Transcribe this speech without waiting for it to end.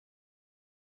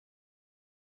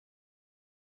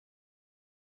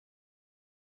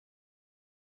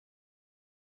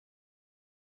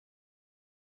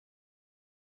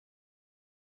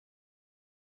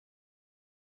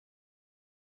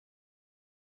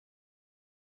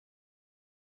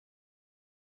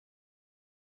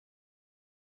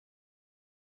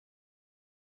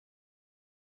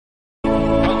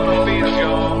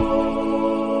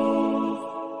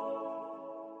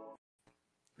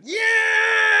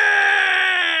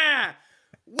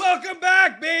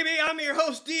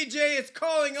it's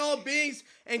calling all beings.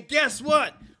 And guess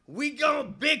what? We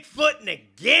going Bigfooting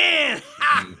again.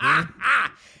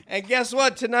 And guess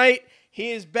what? Tonight,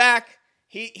 he is back.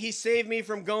 He saved me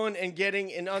from going and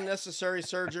getting an unnecessary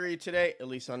surgery today. At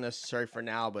least unnecessary for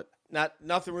now, but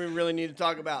nothing we really need to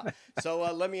talk about.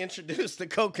 So let me introduce the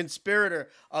co-conspirator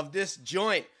of this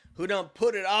joint who done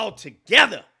put it all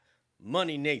together,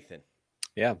 Money Nathan.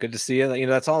 Yeah, good to see you. You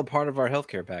know, that's all part of our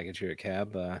healthcare package here at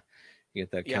CAB. You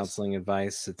get that counseling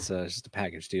advice. It's just a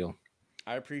package deal.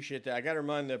 I appreciate that. I got to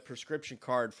remind the prescription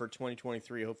card for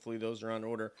 2023. Hopefully those are on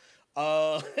order.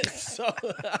 And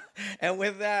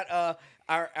with that,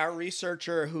 our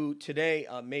researcher who today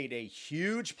made a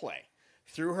huge play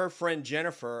through her friend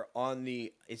Jennifer on I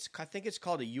think it's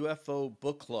called a UFO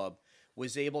book club,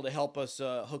 was able to help us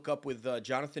hook up with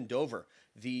Jonathan Dover,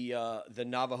 the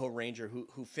Navajo Ranger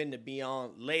who finna be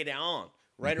on later on,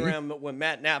 right around when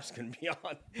Matt Knapp's gonna be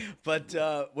on. But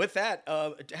with that,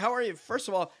 how are you? First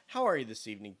of all, how are you this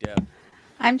evening, Deb?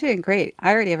 I'm doing great.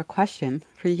 I already have a question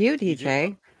for you,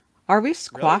 DJ. Are we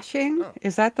squashing? Really? Oh.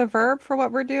 Is that the verb for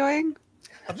what we're doing?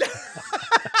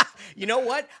 You know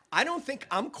what? I don't think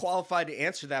I'm qualified to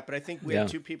answer that, but I think we have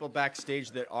two people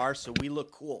backstage that are, so we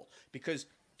look cool. Because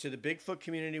to the Bigfoot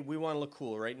community, we want to look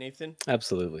cool, right, Nathan?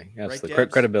 Absolutely. Right,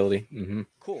 credibility.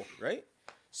 Cool, right?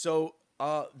 So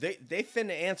they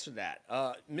finna answer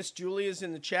that. Miss Julia's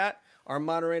in the chat, our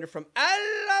moderator from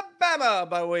Alabama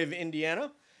by way of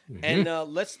Indiana. And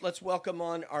let's welcome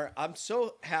on I'm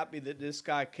so happy that this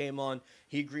guy came on.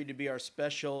 He agreed to be our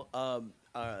special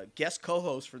guest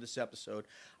co-host for this episode.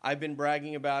 I've been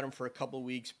bragging about him for a couple of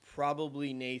weeks.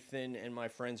 Probably Nathan and my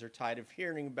friends are tired of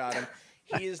hearing about him.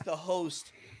 He is the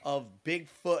host of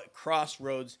Bigfoot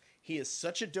Crossroads. He is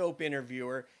such a dope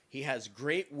interviewer. He has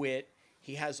great wit.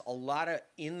 He has a lot of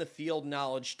in-the-field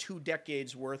knowledge, 2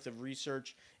 decades worth of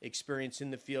research experience in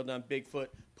the field on Bigfoot.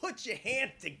 Put your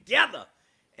hand together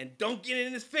and don't get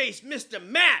in his face, Mr.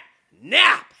 Matt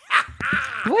Knapp.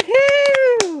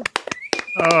 Woohoo!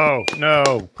 Oh,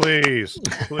 no, please.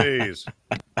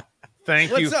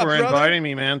 Thank you for inviting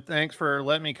me, man. Thanks for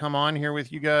letting me come on here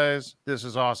with you guys. This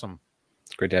is awesome.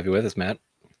 It's great to have you with us, Matt.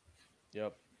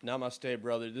 Yep. Namaste,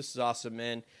 brother. This is awesome,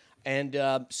 man. And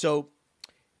so,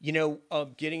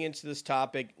 getting into this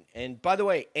topic, and by the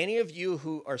way, any of you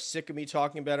who are sick of me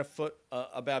talking about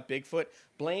about Bigfoot,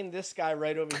 blame this guy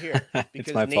right over here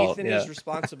because Nathan is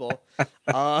responsible.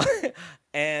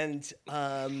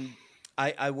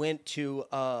 I went to,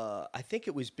 I think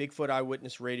it was Bigfoot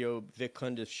Eyewitness Radio, Vic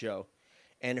Kunda's show,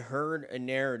 and heard a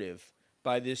narrative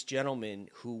by this gentleman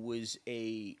who was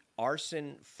a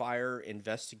arson fire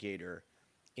investigator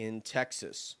in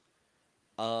Texas,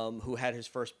 who had his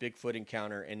first Bigfoot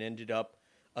encounter and ended up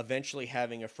eventually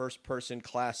having a first-person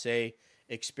Class A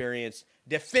experience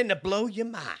that finna blow your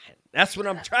mind. That's what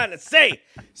I'm trying to say.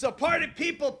 So party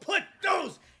people, put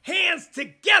those hands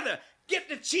together. Get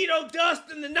the Cheeto dust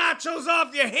and the nachos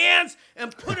off your hands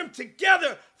and put them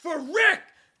together for Rick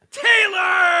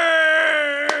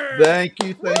Taylor! Thank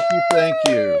you. Woo! Thank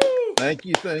you.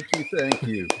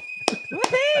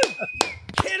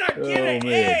 Can I get an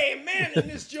amen in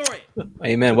this joint?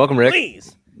 Amen. Welcome, Rick.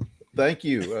 Please. Thank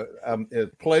you.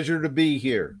 It's a pleasure to be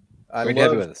here. Great to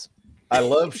have you with us. I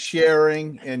love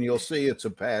sharing, and you'll see it's a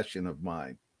passion of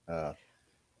mine.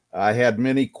 I had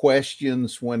many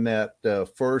questions when that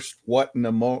first what in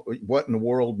the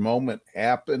world moment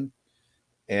happened,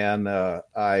 and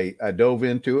I dove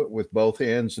into it with both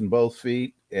hands and both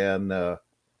feet, and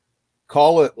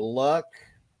call it luck.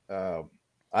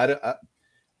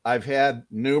 I've had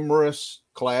numerous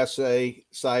Class A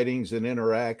sightings and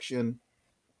interaction,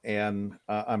 and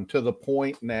I'm to the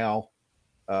point now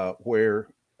where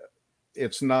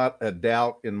it's not a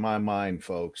doubt in my mind,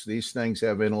 folks. These things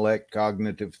have intellect,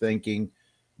 cognitive thinking.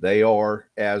 They are,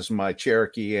 as my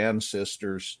Cherokee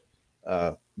ancestors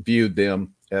viewed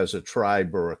them, as a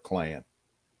tribe or a clan.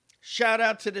 Shout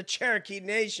out to the Cherokee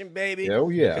Nation, baby. Oh,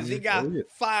 yeah. Because he got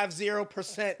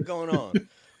 50% going on.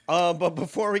 But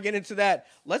before we get into that,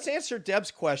 let's answer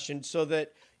Deb's question so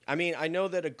that, I know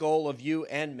that a goal of you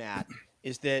and Matt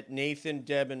is that Nathan,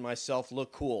 Deb, and myself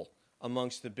look cool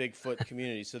amongst the Bigfoot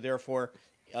community. So therefore,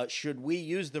 should we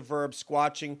use the verb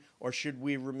squatching or should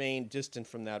we remain distant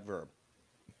from that verb?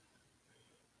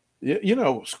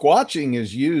 Squatching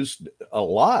is used a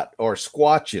lot, or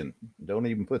squatching. Don't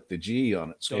even put the G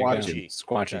on it. Squatching.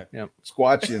 Squatching. Yeah.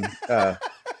 Squatching.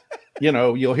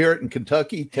 You'll hear it in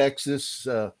Kentucky, Texas,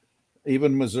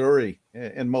 even Missouri,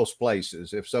 in most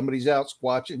places. If somebody's out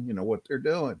squatching, you know what they're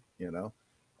doing,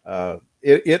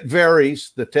 It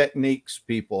varies, the techniques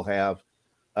people have.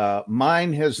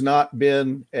 Mine has not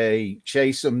been a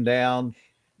chase them down,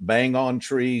 bang on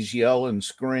trees, yell and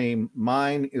scream.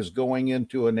 Mine is going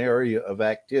into an area of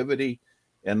activity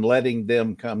and letting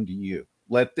them come to you.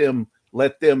 Let them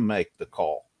make the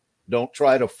call. Don't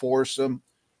try to force them,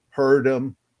 hurt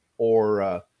them,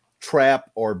 or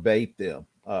trap or bait them.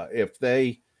 If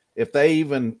they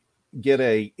even get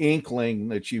a inkling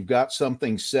that you've got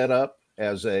something set up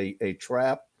as a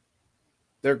trap,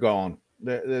 they're gone.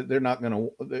 They're not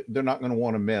going to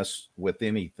want to mess with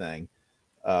anything.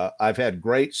 I've had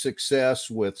great success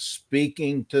with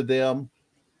speaking to them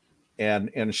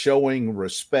and showing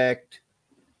respect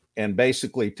and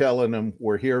basically telling them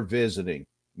we're here visiting.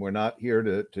 We're not here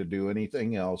to do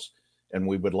anything else, and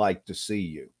we would like to see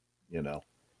you.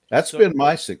 That's been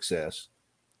my success.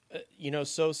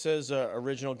 So says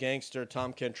original gangster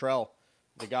Tom Cantrell,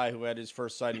 the guy who had his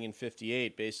first sighting in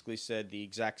 '58, basically said the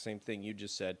exact same thing you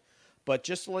just said. But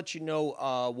just to let you know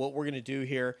what we're going to do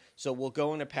here, so we'll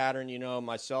go in a pattern,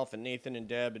 myself and Nathan and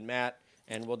Deb and Matt,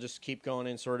 and we'll just keep going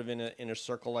in sort of in a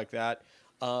circle like that.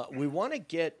 We want to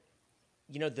get,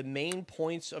 the main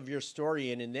points of your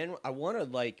story in, and then I want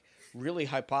to really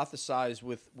hypothesize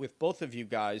with both of you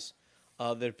guys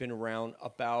that have been around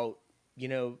about,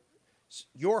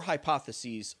 your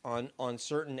hypotheses on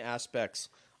certain aspects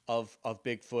of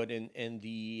Bigfoot and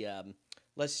the,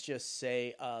 let's just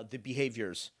say, the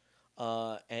behaviors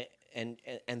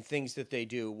and things that they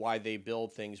do, why they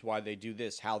build things, why they do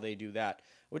this, how they do that.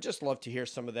 I would just love to hear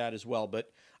some of that as well.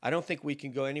 But I don't think we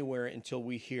can go anywhere until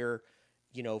we hear,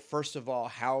 first of all,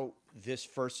 how this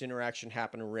first interaction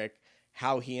happened to Rick,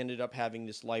 how he ended up having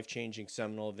this life-changing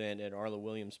seminal event at Arla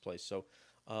Williams' place. So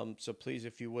please,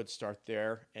 if you would, start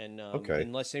there. And okay.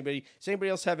 Unless anybody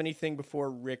else have anything before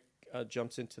Rick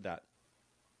jumps into that.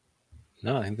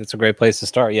 No, I think that's a great place to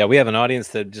start. Yeah, we have an audience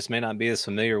that just may not be as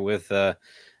familiar with the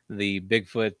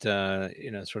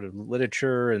Bigfoot, sort of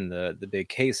literature and the big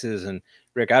cases. And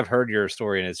Rick, I've heard your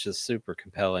story, and it's just super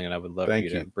compelling, and I would love for you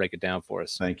to break it down for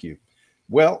us. Thank you.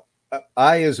 Well,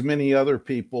 I, as many other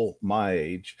people my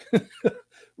age,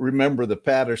 remember the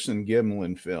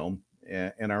Patterson-Gimlin film,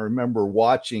 and I remember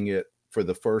watching it for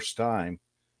the first time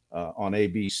on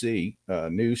ABC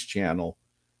News Channel.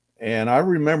 And I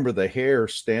remember the hair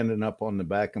standing up on the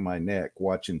back of my neck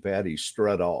watching Patty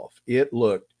strut off. It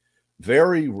looked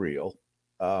very real,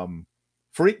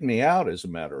 freaked me out, as a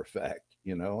matter of fact.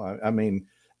 I mean,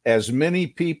 as many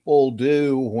people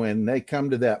do when they come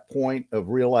to that point of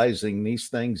realizing these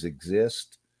things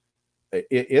exist,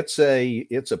 it's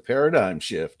a paradigm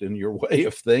shift in your way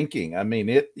of thinking. I mean,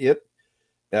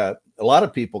 a lot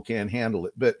of people can't handle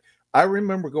it, but I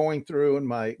remember going through in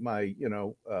my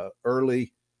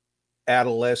early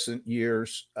adolescent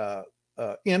years,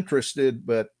 interested,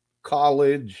 but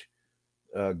college,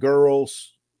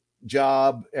 girls,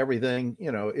 job, everything,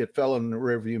 it fell in the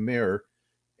rearview mirror.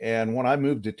 And when I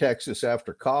moved to Texas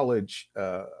after college,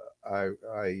 I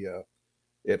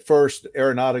at first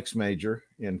aeronautics major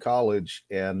in college,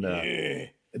 and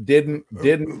didn't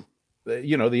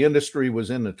the industry was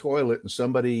in the toilet, and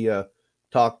somebody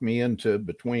talked me into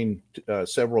between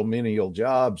several menial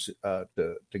jobs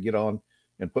to get on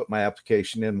and put my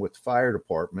application in with the fire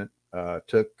department.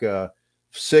 Took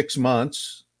 6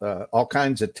 months, all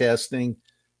kinds of testing.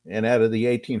 And out of the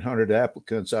 1,800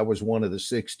 applicants, I was one of the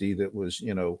 60 that was,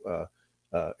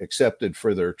 accepted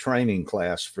for their training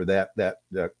class for that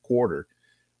quarter.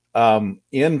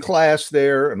 In class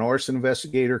there, an arson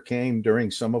investigator came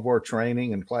during some of our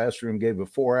training in classroom, gave a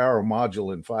 4-hour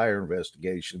module in fire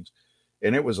investigations.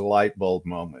 And it was a light bulb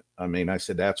moment. I mean, I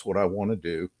said, that's what I want to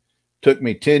do. Took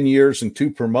me 10 years and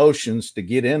 2 promotions to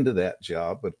get into that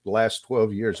job. But the last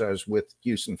 12 years, I was with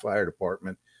Houston Fire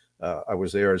Department. I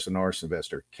was there as an arson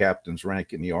investigator, captain's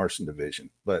rank in the arson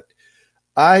division. But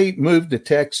I moved to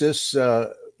Texas,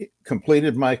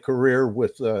 completed my career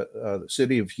with the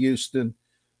city of Houston,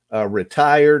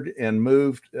 retired and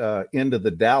moved into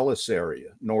the Dallas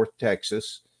area, North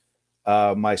Texas.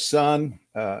 My son,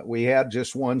 we had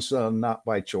just one son, not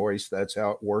by choice. That's how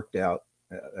it worked out.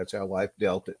 That's how life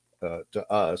dealt it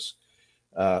to us.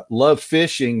 Loved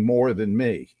fishing more than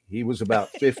me. He was about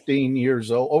 15 years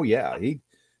old. Oh, yeah,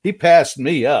 he passed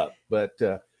me up, but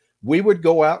we would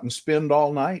go out and spend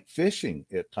all night fishing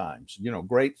at times,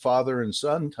 great father and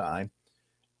son time.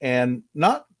 And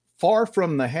not far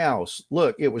from the house,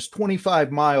 look, it was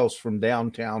 25 miles from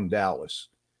downtown Dallas.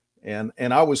 And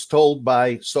I was told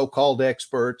by so-called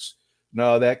experts,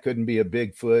 no, that couldn't be a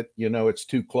Bigfoot. It's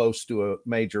too close to a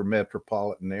major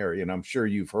metropolitan area. And I'm sure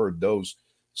you've heard those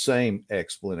same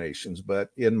explanations. But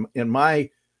in my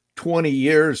 20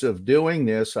 years of doing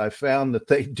this, I found that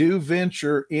they do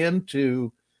venture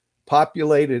into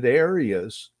populated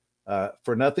areas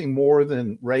for nothing more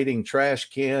than raiding trash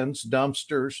cans,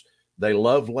 dumpsters. They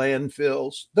love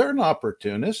landfills. They're an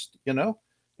opportunist, and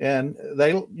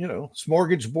they,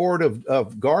 smorgasbord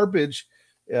of garbage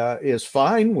is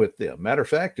fine with them. Matter of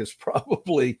fact, it's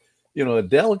probably, a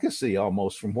delicacy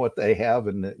almost from what they have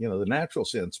in the natural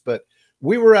sense. But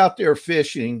we were out there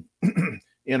fishing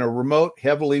in a remote,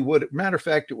 heavily wooded. Matter of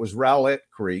fact, it was Rowlett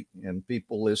Creek, and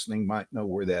people listening might know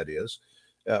where that is.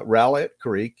 Rowlett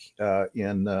Creek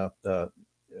in the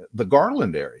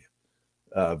Garland area.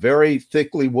 Very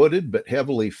thickly wooded, but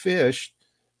heavily fished.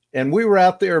 And we were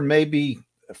out there maybe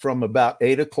from about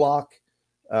 8 o'clock,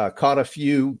 caught a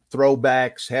few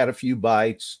throwbacks, had a few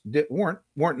bites, weren't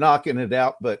knocking it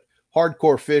out, but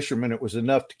hardcore fishermen, it was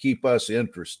enough to keep us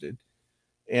interested.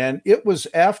 And it was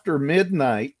after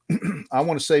midnight, I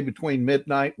want to say between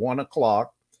midnight, 1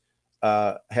 o'clock,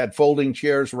 had folding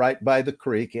chairs right by the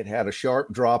creek. It had a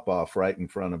sharp drop off right in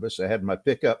front of us. I had my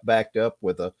pickup backed up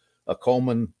with a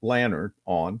Coleman lantern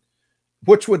on,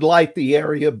 which would light the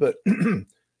area, but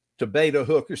to bait a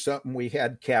hook or something, we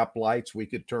had cap lights we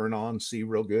could turn on, see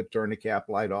real good, turn the cap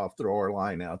light off, throw our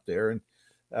line out there, and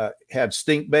had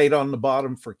stink bait on the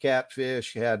bottom for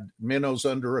catfish, had minnows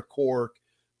under a cork,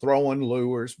 throwing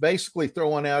lures, basically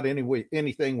throwing out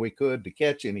anything we could to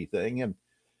catch anything. And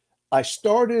I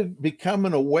started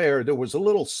becoming aware there was a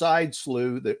little side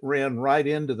slough that ran right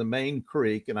into the main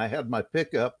creek, and I had my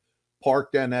pickup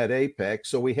parked on that apex.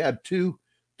 So we had two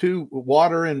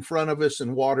water in front of us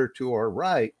and water to our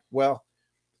right. Well,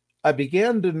 I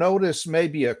began to notice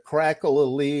maybe a crackle of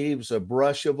leaves, a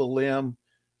brush of a limb,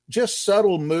 just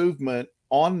subtle movement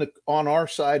on our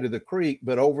side of the creek,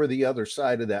 but over the other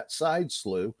side of that side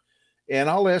slough. And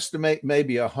I'll estimate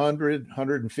maybe 100,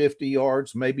 150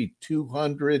 yards, maybe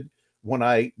 200 when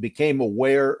I became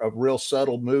aware of real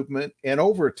subtle movement. And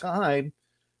over time,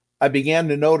 I began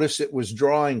to notice it was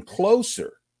drawing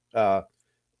closer.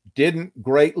 Didn't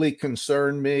greatly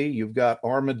concern me. You've got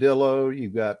armadillo,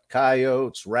 you've got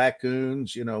coyotes,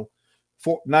 raccoons,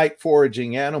 night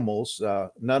foraging animals,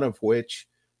 none of which,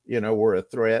 were a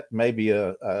threat. Maybe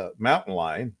a mountain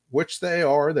lion, which they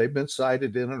are. They've been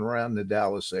sighted in and around the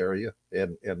Dallas area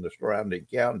and the surrounding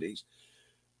counties.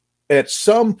 At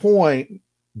some point,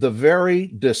 the very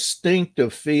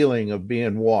distinctive feeling of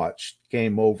being watched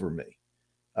came over me.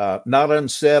 Not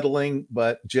unsettling,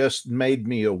 but just made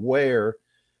me aware.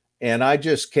 And I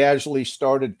just casually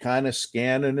started kind of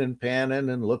scanning and panning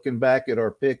and looking back at our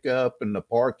pickup and the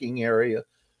parking area.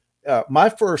 My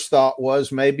first thought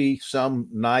was maybe some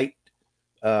night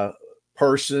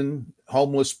person,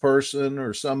 homeless person,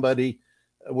 or somebody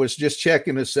was just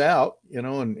checking us out,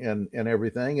 and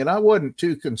everything. And I wasn't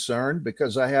too concerned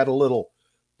because I had a little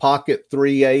pocket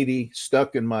 380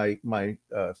 stuck in my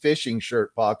fishing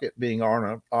shirt pocket, being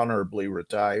honorably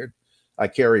retired. I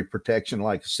carry protection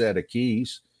like a set of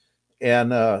keys,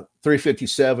 and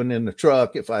 357 in the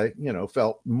truck if I,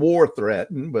 felt more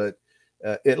threatened. But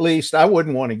at least I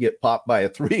wouldn't want to get popped by a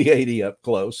 380 up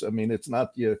close. I mean, it's not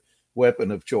your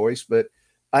weapon of choice, but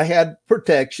I had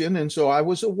protection, and so I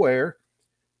was aware.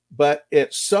 But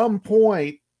at some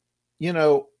point,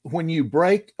 when you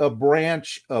break a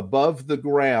branch above the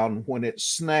ground, when it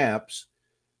snaps,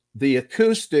 the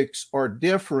acoustics are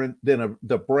different than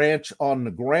the branch on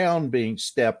the ground being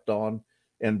stepped on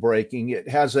and breaking. It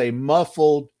has a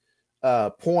muffled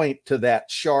point to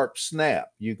that sharp snap.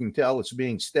 You can tell it's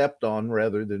being stepped on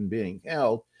rather than being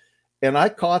held. And I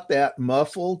caught that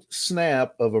muffled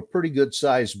snap of a pretty good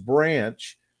sized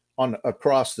branch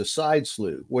across the side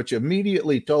slough, which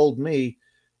immediately told me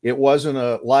it wasn't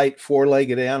a light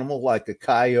four-legged animal like a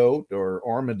coyote or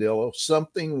armadillo.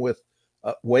 Something with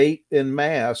weight and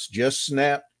mass just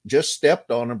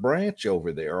stepped on a branch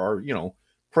over there, or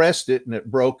pressed it and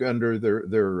it broke under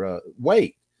their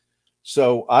weight.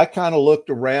 So I kind of looked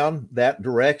around that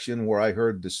direction where I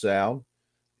heard the sound,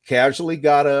 casually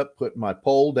got up, put my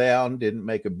pole down, didn't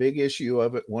make a big issue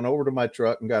of it, went over to my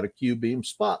truck and got a Q-beam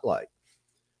spotlight.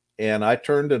 And I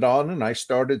turned it on and I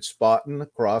started spotting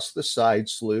across the side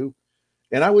slough.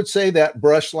 And I would say that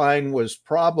brush line was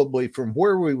probably from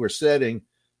where we were sitting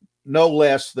no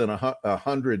less than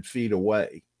 100 feet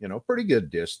away, pretty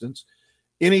good distance.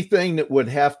 Anything that would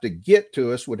have to get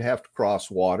to us would have to cross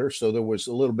water. So there was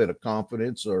a little bit of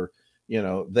confidence or,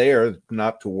 there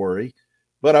not to worry.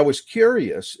 But I was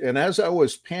curious. And as I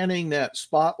was panning that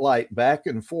spotlight back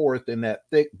and forth in that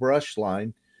thick brush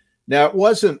line, now it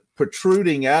wasn't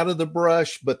protruding out of the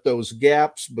brush, but those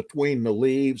gaps between the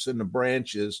leaves and the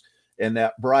branches and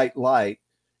that bright light,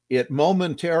 it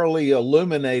momentarily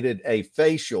illuminated a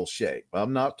facial shape.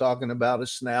 I'm not talking about a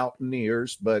snout and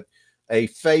ears, but a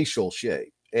facial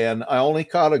shape. and I only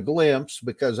caught a glimpse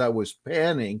because I was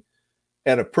panning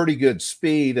at a pretty good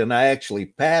speed, and I actually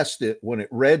passed it when it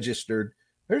registered.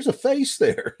 There's a face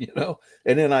there,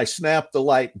 and then I snapped the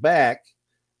light back,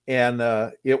 and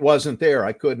it wasn't there.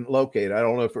 I couldn't locate it. I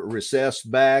don't know if it recessed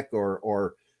back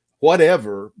or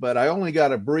whatever, but I only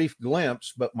got a brief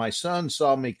glimpse. But my son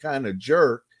saw me kind of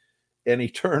jerk, and he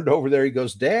turned over there. He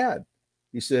goes, "Dad,"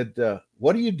 he said,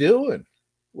 "what are you doing?"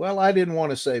 Well, I didn't want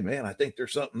to say, "Man, I think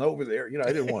there's something over there."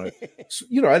 I didn't want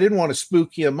to, I didn't want to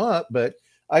spook him up, but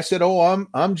I said, "Oh,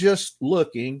 I'm just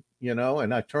looking,"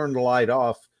 and I turned the light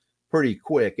off pretty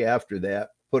quick after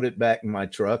that, put it back in my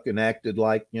truck and acted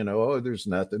like, "Oh, there's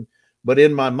nothing." But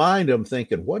in my mind, I'm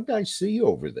thinking, what did I see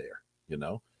over there?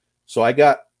 So I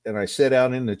sat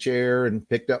down in the chair and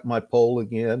picked up my pole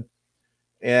again.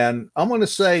 And I'm going to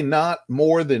say not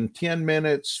more than 10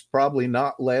 minutes, probably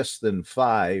not less than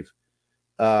 5.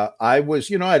 I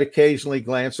was, I'd occasionally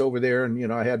glance over there,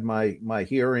 and, I had my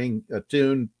hearing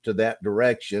attuned to that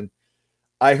direction.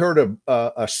 I heard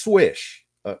a swish,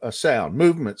 a sound,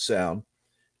 movement sound.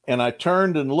 And I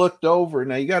turned and looked over.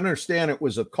 Now, you got to understand, it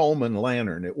was a Coleman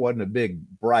lantern. It wasn't a big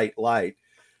bright light.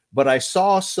 But I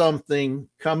saw something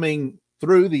coming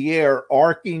through the air,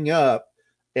 arcing up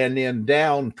and then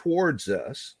down towards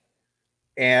us.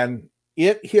 And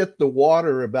it hit the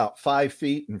water about 5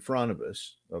 feet in front of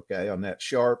us, okay, on that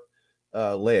sharp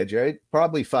ledge, right?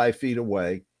 Probably 5 feet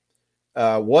away.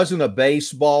 Wasn't a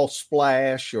baseball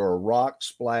splash or a rock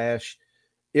splash.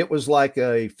 It was like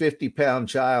a 50-pound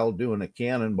child doing a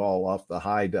cannonball off the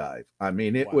high dive. I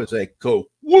mean, it was a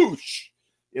whoosh,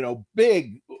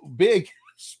 big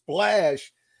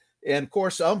splash. And of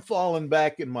course, I'm falling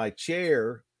back in my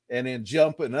chair and then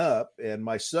jumping up, and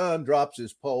my son drops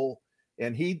his pole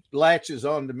and he latches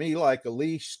onto me like a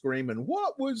leash, screaming,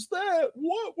 "What was that?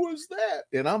 What was that?"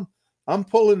 And I'm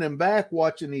pulling him back,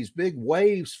 watching these big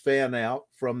waves fan out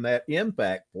from that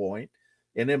impact point.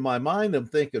 And in my mind, I'm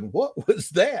thinking, what was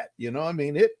that?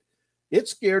 It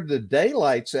scared the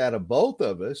daylights out of both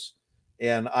of us.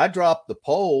 And I dropped the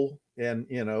pole and,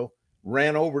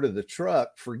 ran over to the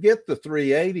truck. Forget the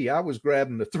 380. I was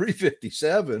grabbing the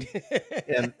 357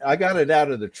 and I got it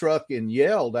out of the truck and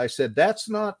yelled. I said, "That's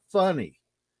not funny."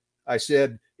 I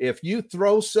said, "If you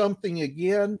throw something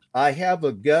again, I have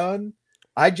a gun.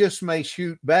 I just may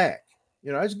shoot back."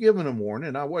 I was giving them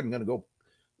warning. I wasn't going to go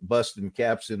busting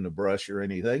caps in the brush or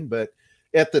anything. But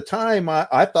at the time,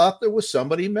 I thought there was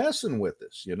somebody messing with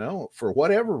us, for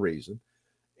whatever reason.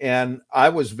 And I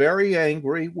was very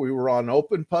angry. We were on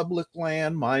open public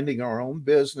land, minding our own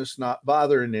business, not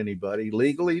bothering anybody,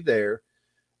 legally there.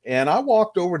 And I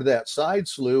walked over to that side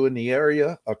slough in the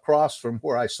area across from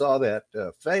where I saw that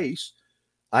face.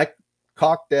 I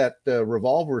cocked that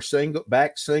revolver single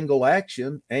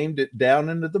action, aimed it down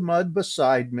into the mud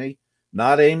beside me,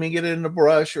 not aiming it in the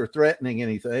brush or threatening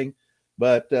anything,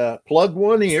 but plugged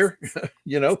one ear,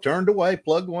 turned away,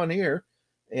 plugged one ear,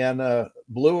 and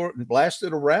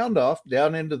blasted a round off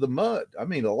down into the mud. I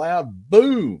mean, a loud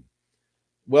boom.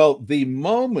 Well, the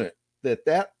moment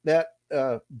that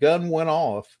gun went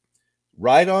off,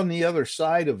 right on the other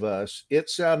side of us, it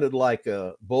sounded like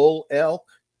a bull elk,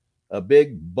 a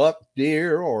big buck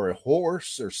deer, or a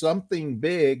horse or something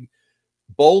big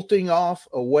bolting off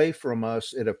away from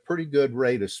us at a pretty good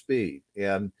rate of speed.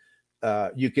 And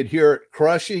you could hear it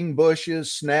crushing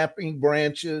bushes, snapping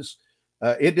branches.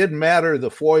 It didn't matter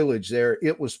the foliage there.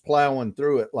 It was plowing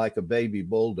through it like a baby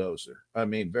bulldozer. I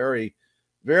mean, very,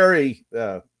 very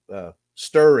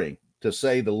stirring, to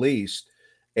say the least.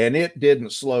 And it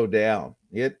didn't slow down.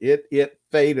 It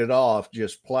faded off,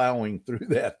 just plowing through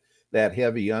that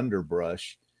heavy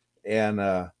underbrush.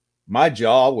 And my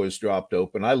jaw was dropped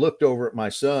open. I looked over at my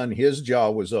son. His jaw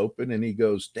was open, and he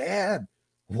goes, "Dad,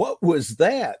 what was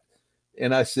that?"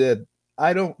 And I said,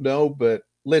 "I don't know, but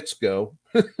let's go."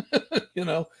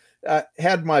 I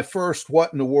had my first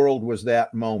 "what in the world was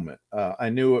that" moment. I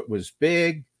knew it was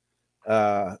big.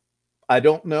 I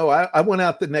don't know. I went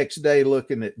out the next day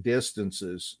looking at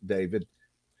distances, David,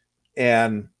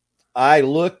 and I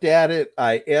looked at it.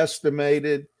 I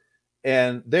estimated,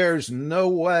 and there's no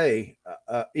way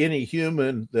any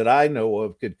human that I know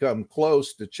of could come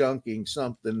close to chunking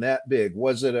something that big.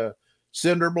 Was it a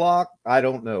cinder block? I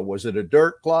don't know. Was it a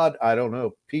dirt clod? I don't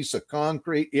know. Piece of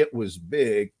concrete? It was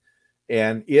big,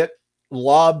 and it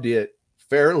lobbed it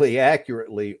fairly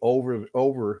accurately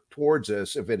over towards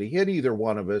us. If it had hit either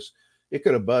one of us, it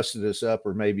could have busted us up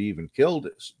or maybe even killed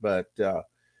us. But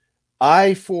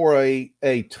for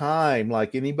a time,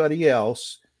 like anybody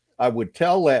else, I would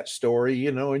tell that story,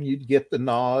 and you'd get the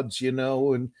nods,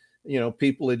 and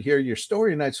people would hear your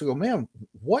story, and I'd say, "Oh man,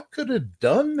 what could have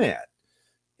done that?"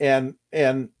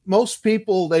 and most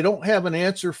people, they don't have an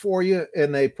answer for you,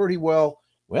 and they pretty well,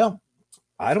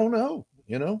 I don't know,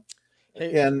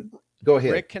 Hey, and go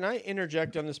ahead. Rick, can I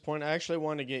interject on this point? I actually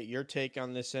want to get your take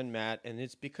on this and Matt, and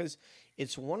it's because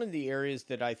it's one of the areas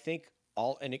that I think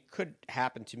and it could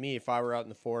happen to me if I were out in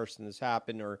the forest and this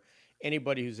happened, or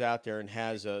anybody who's out there and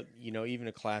has even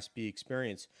a Class B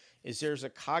experience, is there's a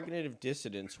cognitive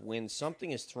dissonance when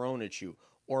something is thrown at you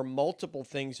or multiple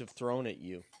things have thrown at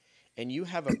you, and you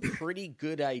have a pretty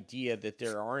good idea that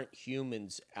there aren't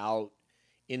humans out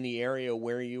in the area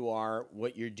where you are,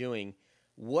 what you're doing.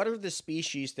 What are the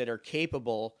species that are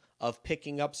capable of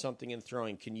picking up something and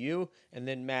throwing? Can you, and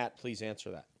then Matt, please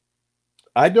answer that.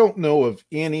 I don't know of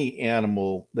any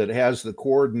animal that has the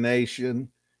coordination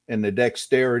and the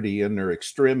dexterity in their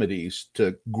extremities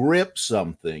to grip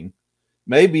something.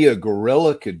 Maybe a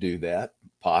gorilla could do that,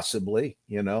 possibly,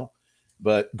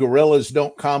 but gorillas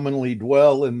don't commonly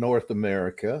dwell in North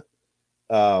America.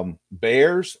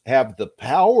 Bears have the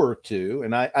power to,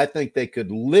 and I think they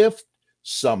could lift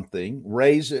something,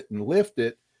 raise it and lift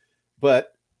it,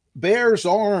 but bears'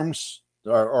 arms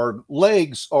or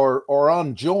legs are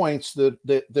on joints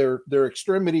that their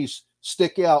extremities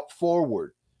stick out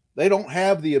forward. They don't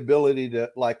have the ability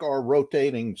to, like our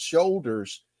rotating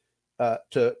shoulders,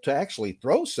 to actually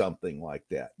throw something like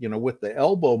that, with the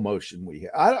elbow motion we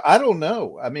have. I don't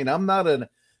know. I mean, I'm not an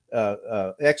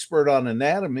expert on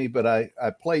anatomy, but I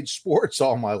played sports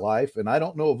all my life, and I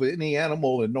don't know of any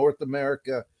animal in North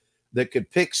America that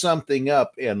could pick something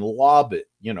up and lob it,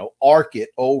 arc it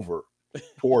over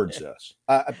towards us.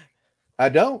 I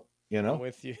don't, I'm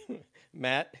with you.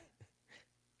 Matt?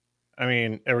 I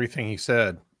mean, everything he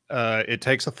said. It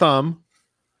takes a thumb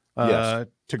Yes.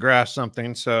 to grasp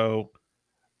something. So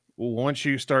once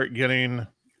you start getting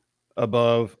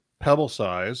above pebble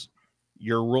size,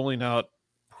 you're ruling out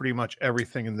pretty much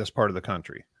everything in this part of the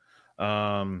country.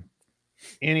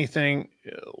 Anything,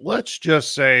 let's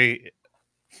just say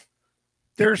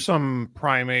there's some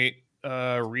primate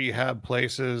rehab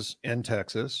places in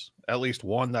Texas, at least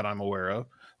one that I'm aware of.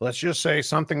 Let's just say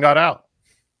something got out.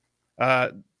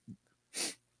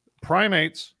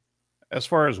 Primates, as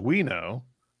far as we know,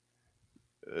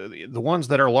 the ones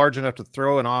that are large enough to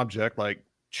throw an object like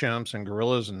chimps and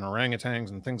gorillas and orangutans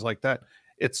and things like that,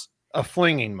 it's a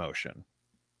flinging motion.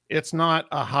 It's not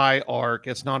a high arc.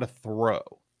 It's not a throw.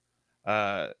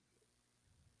 And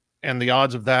the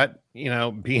odds of that,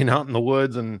 being out in the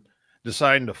woods and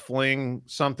deciding to fling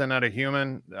something at a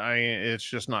human, it's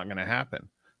just not going to happen.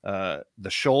 The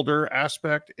shoulder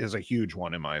aspect is a huge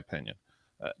one, in my opinion.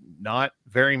 Not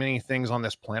very many things on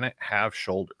this planet have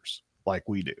shoulders like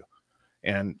we do.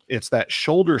 And it's that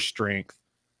shoulder strength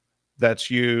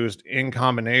that's used in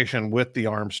combination with the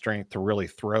arm strength to really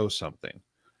throw something.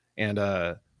 And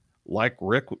like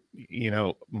Rick,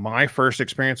 my first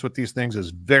experience with these things is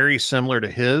very similar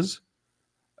to his.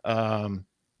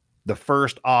 The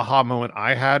first aha moment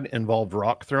I had involved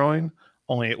rock throwing,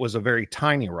 only it was a very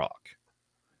tiny rock.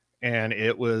 And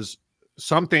it was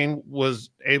something was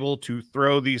able to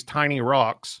throw these tiny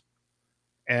rocks,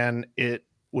 and it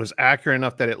was accurate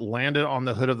enough that it landed on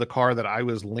the hood of the car that I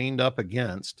was leaned up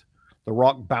against. The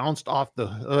rock bounced off the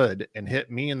hood and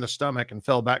hit me in the stomach and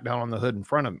fell back down on the hood in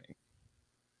front of me.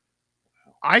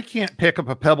 I can't pick up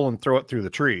a pebble and throw it through the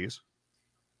trees.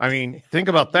 I mean, think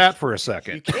about that for a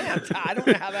second. You can't. I don't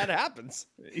know how that happens.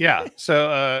 Yeah.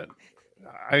 So,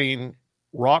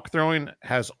 rock throwing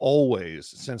has always,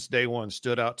 since day one,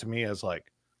 stood out to me as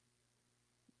like,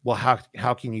 well,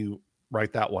 how can you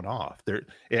write that one off?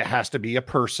 It has to be a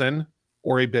person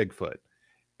or a Bigfoot.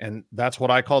 And that's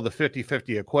what I call the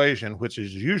 50-50 equation, which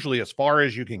is usually as far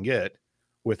as you can get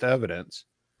with evidence.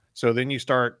 So then you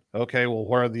start, okay, well,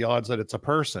 what are the odds that it's a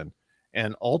person?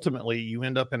 And ultimately you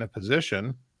end up in a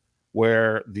position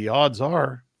where the odds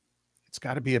are it's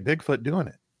got to be a Bigfoot doing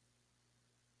it.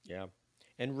 Yeah.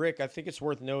 And Rick, I think it's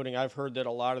worth noting, I've heard that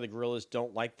a lot of the gorillas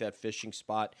don't like that fishing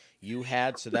spot you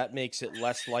had, so that makes it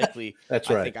less likely. That's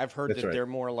right. I think I've heard They're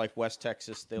more like West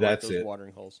Texas. They like those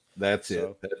watering holes. That's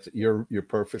it. You're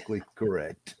perfectly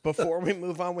correct. Before we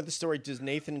move on with the story, does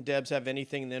Nathan and Debs have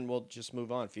anything? And then we'll just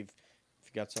move on if you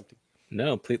got something.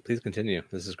 No, please continue.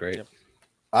 This is great. Yep.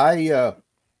 I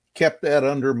kept that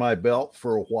under my belt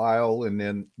for a while and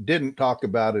then didn't talk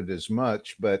about it as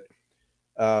much, but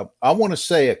I want to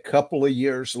say a couple of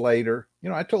years later,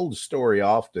 I told the story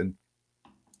often,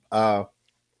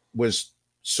 was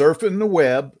surfing the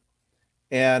web,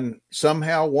 and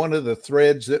somehow one of the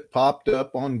threads that popped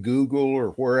up on Google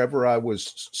or wherever I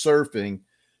was surfing,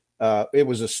 it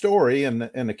was a story, and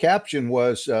the caption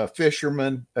was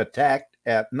fishermen attacked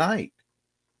at night.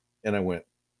 And I went,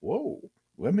 whoa,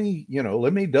 let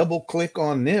me double click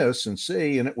on this and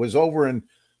see. And it was over in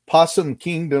Possum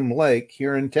Kingdom Lake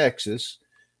here in Texas.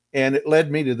 And it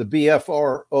led me to the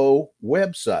BFRO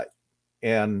website.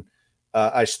 And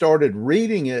I started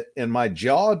reading it and my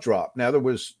jaw dropped. Now, there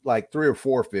was like 3 or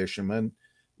 4 fishermen,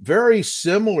 very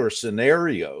similar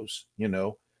scenarios,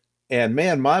 and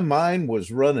man, my mind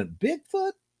was running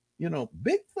Bigfoot,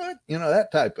 that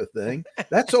type of thing.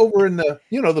 That's over in the,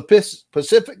 the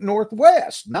Pacific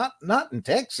Northwest, not in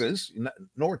Texas,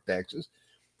 North Texas.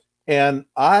 And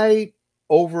I,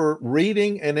 over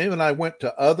reading, and even I went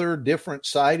to other different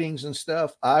sightings and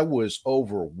stuff, I was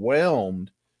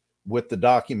overwhelmed with the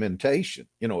documentation,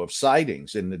 of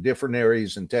sightings in the different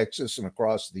areas in Texas and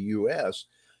across the U.S.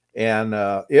 And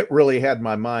it really had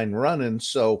my mind running.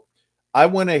 So I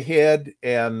went ahead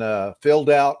and filled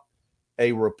out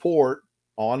a report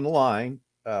online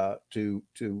to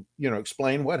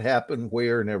explain what happened,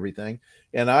 where, and everything.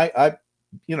 And I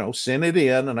sent it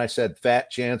in, and I said,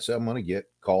 fat chance I'm going to get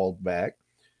called back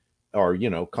or,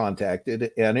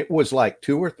 contacted. And it was like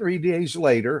 2 or 3 days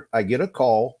later, I get a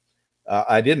call.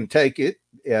 I didn't take it,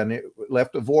 and it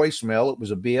left a voicemail. It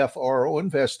was a BFRO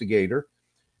investigator,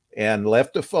 and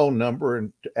left a phone number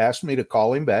and asked me to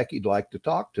call him back. He'd like to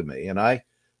talk to me. And I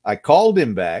called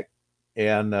him back,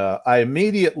 and I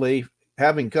immediately,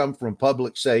 having come from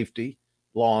public safety,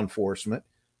 law enforcement,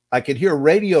 I could hear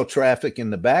radio traffic in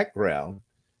the background.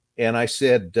 And I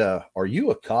said, are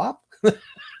you a cop?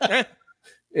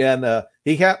 And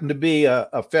he happened to be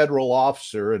a federal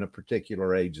officer in a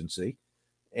particular agency.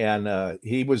 And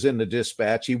he was in the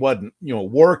dispatch. He wasn't,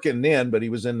 working then, but he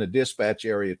was in the dispatch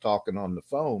area talking on the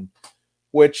phone,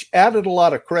 which added a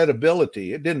lot of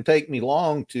credibility. It didn't take me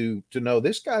long to know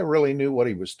this guy really knew what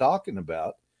he was talking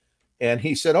about. And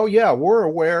he said, oh, yeah, we're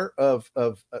aware of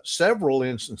several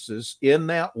instances in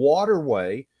that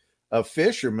waterway of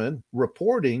fishermen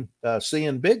reporting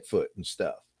seeing Bigfoot and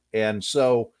stuff. And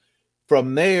so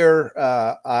from there,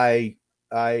 I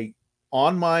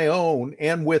on my own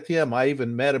and with him, I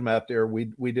even met him out there.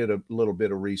 We did a little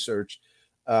bit of research.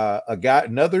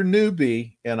 Another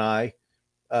newbie, and I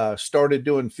started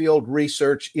doing field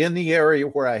research in the area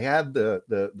where I had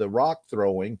the rock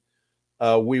throwing.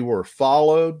 We were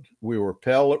followed. We were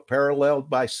paralleled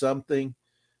by something.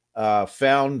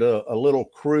 Found a little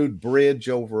crude bridge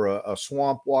over a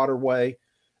swamp waterway.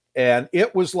 And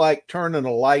it was like turning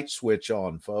a light switch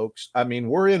on, folks. I mean,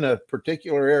 we're in a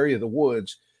particular area of the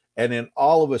woods, and then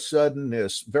all of a sudden,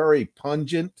 this very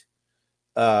pungent,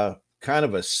 kind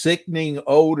of a sickening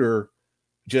odor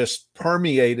just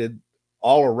permeated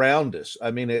all around us.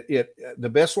 I mean, the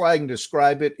best way I can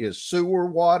describe it is sewer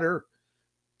water,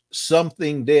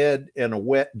 something dead, and a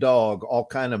wet dog all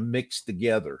kind of mixed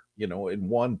together, in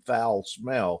one foul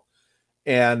smell.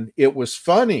 And it was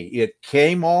funny. It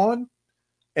came on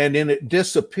and then it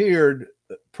disappeared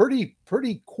pretty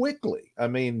quickly. I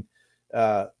mean,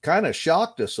 kind of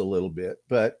shocked us a little bit,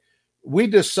 but we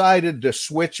decided to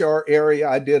switch our area.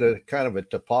 I did a kind of a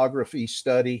topography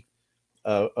study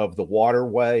of the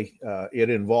waterway. It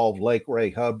involved Lake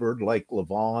Ray Hubbard, Lake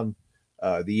Lavon,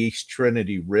 the East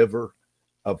Trinity River,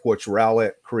 of which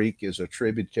Rowlett Creek is a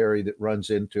tributary that runs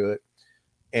into it.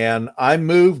 And I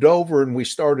moved over and we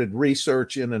started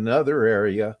researching another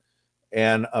area.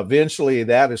 And eventually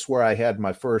that is where I had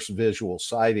my first visual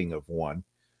sighting of one.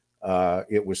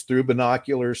 It was through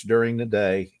binoculars during the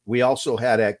day. We also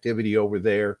had activity over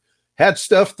there, had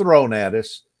stuff thrown at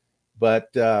us, but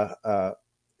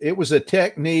it was a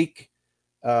technique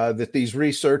that these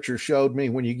researchers showed me.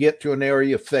 When you get to an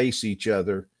area, face each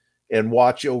other and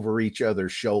watch over each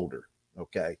other's shoulder.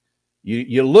 Okay.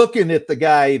 You're looking at the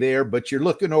guy there, but you're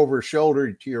looking over his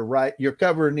shoulder to your right. You're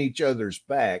covering each other's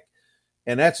back.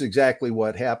 And that's exactly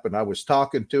what happened. I was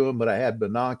talking to him, but I had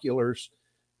binoculars.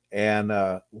 And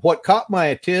what caught my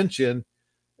attention,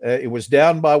 it was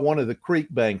down by one of the creek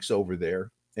banks over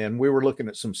there. And we were looking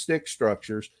at some stick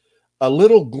structures. A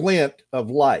little glint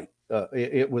of light.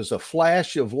 It was a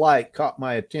flash of light caught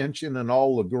my attention, and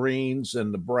all the greens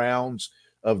and the browns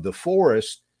of the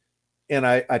forest. And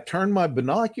I turned my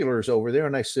binoculars over there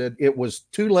and I said, it was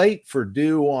too late for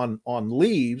dew on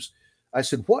leaves. I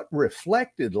said, what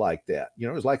reflected like that? It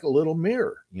was like a little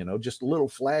mirror, just a little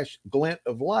flash glint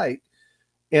of light.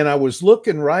 And I was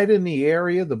looking right in the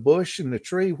area, the bush and the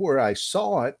tree where I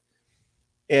saw it.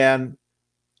 And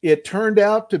it turned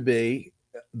out to be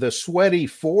the sweaty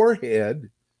forehead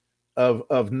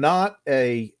of not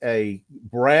a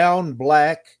brown,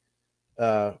 black,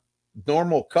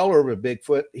 normal color of a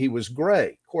Bigfoot. He was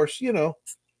gray. Of course, he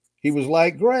was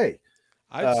light gray.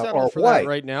 I'd settle for white. That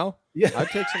right now. Yeah. I'd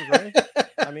take some gray.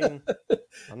 I mean,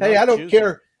 hey, I don't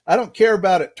care. I don't care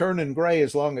about it turning gray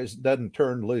as long as it doesn't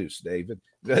turn loose, David.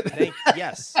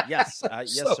 Yes, yes,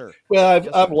 yes, sir. Well,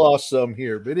 Yes, I've sir. lost some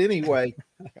here, but anyway,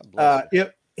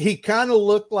 he kind of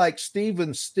looked like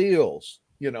Stephen Stills,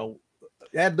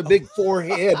 had the big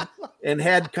forehead and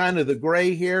had kind of the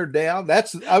gray hair down.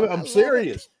 I'm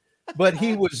serious. But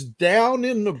he was down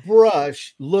in the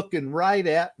brush looking right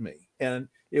at me. And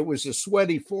it was a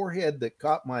sweaty forehead that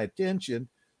caught my attention.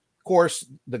 Of course,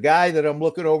 the guy that I'm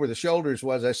looking over the shoulders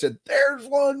I said, there's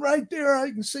one right there.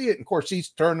 I can see it. And of course, he's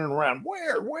turning around.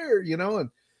 Where, and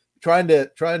trying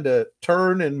to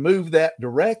turn and move that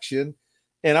direction.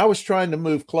 And I was trying to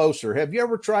move closer. Have you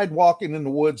ever tried walking in the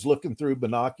woods looking through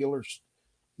binoculars,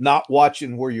 not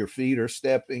watching where your feet are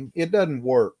stepping? It doesn't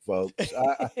work, folks.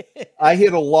 I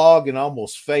hit a log and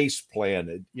almost face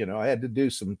planted. I had to do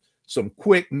some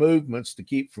quick movements to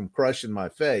keep from crushing my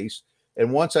face.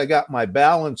 And once I got my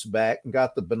balance back and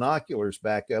got the binoculars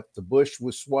back up, the bush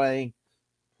was swaying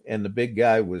and the big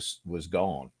guy was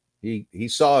gone. He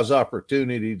saw his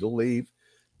opportunity to leave.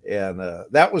 And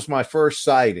that was my first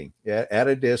sighting at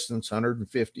a distance,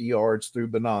 150 yards through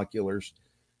binoculars.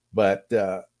 But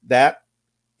that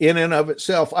in and of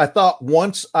itself, I thought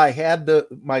once I had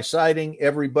my sighting,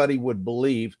 everybody would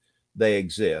believe they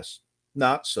exist.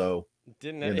 Not so.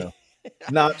 Didn't it?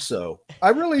 Not so. I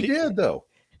really did, though.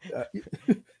 I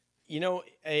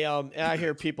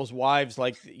hear people's wives,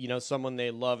 like, someone they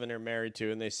love and they're married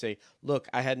to, and they say, look,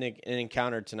 I had an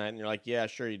encounter tonight. And they're like, yeah,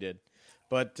 sure you did.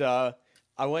 But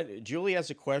Julie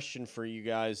has a question for you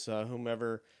guys,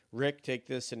 whomever. Rick, take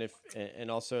this. And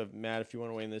also Matt, if you want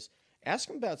to weigh in this, ask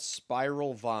him about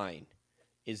spiral vine.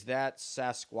 Is that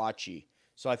Sasquatchy?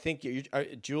 So I think,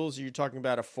 Jules, you're talking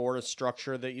about a forest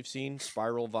structure that you've seen,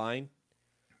 spiral vine.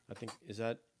 I think, does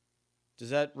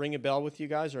that ring a bell with you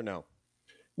guys or no?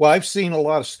 Well, I've seen a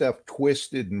lot of stuff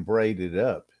twisted and braided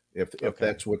up. If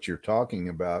that's what you're talking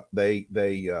about, they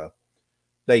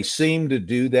seem to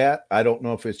do that. I don't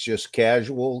know if it's just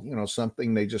casual,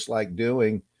 something they just like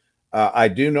doing. I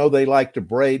do know they like to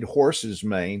braid horses'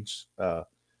 manes. A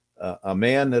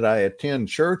man that I attend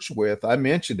church with, I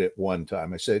mentioned it one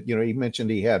time. I said, he mentioned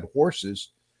he had horses,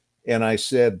 and I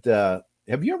said,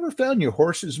 "Have you ever found your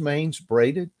horse's manes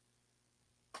braided?"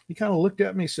 He kind of looked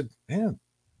at me and said, "Man,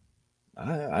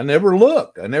 I never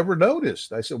looked. I never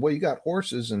noticed." I said, "Well, you got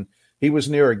horses," and he was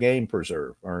near a game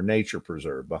preserve or a nature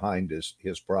preserve behind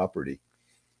his property.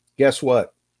 Guess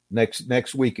what?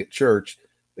 Next week at church,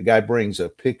 the guy brings a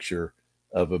picture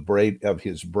of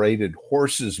his braided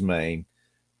horse's mane,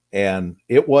 and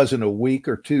it wasn't a week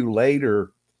or two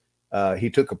later. He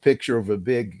took a picture of a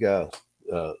big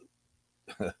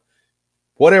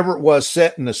whatever it was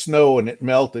set in the snow, and it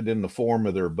melted in the form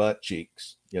of their butt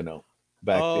cheeks, back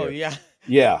there. Oh, yeah.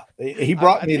 Yeah. He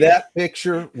brought me that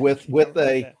picture with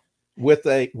a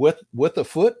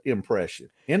foot impression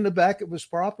in the back of his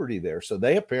property there. So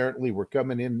they apparently were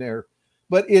coming in there.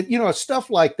 But stuff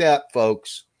like that,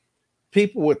 folks,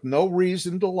 people with no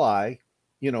reason to lie,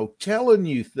 telling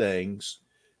you things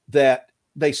that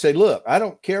they say, look, I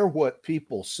don't care what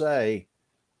people say.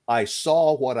 I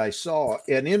saw what I saw.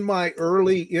 And in my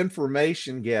early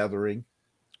information gathering,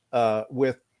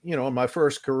 with, in my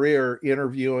first career,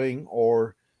 interviewing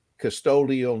or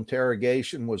custodial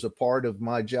interrogation was a part of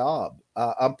my job.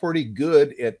 I'm pretty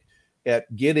good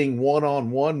at getting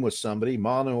one-on-one with somebody,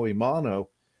 mano a mano,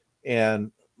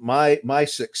 and my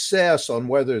success on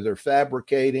whether they're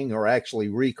fabricating or actually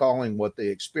recalling what they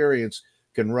experienced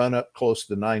can run up close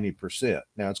to 90%.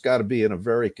 Now, it's got to be in a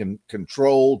very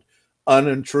controlled,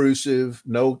 unintrusive,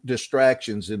 no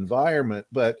distractions environment,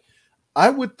 but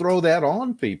I would throw that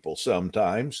on people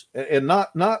sometimes, and not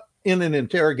in an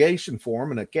interrogation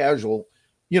form, in a casual,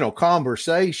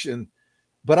 conversation,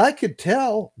 but I could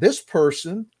tell this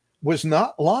person was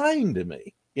not lying to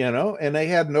me, and they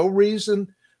had no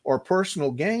reason or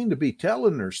personal gain to be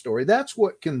telling their story. That's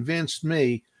what convinced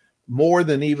me more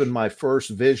than even my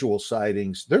first visual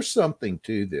sightings. There's something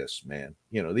to this, man.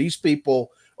 These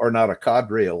people are not a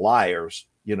cadre of liars,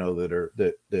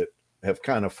 that have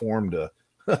kind of formed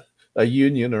a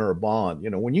union or a bond.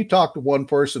 When you talk to one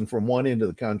person from one end of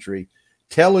the country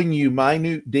telling you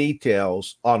minute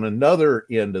details on another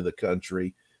end of the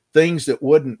country, things that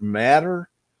wouldn't matter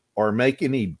or make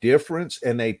any difference,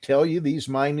 and they tell you these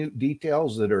minute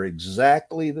details that are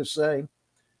exactly the same,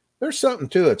 there's something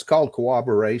to it. It's called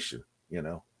corroboration, and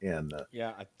I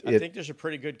think there's a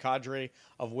pretty good cadre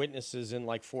of witnesses in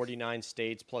like 49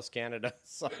 states plus Canada.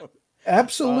 So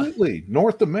absolutely.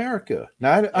 North America.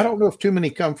 Now, I don't know if too many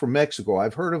come from Mexico.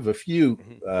 I've heard of a few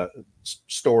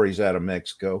stories out of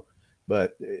Mexico,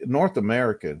 but North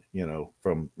America,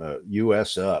 from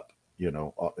U.S. up,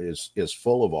 is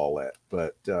full of all that.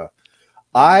 But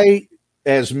I,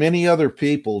 as many other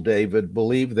people, David,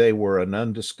 believe they were an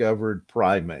undiscovered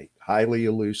primate, highly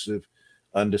elusive,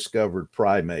 undiscovered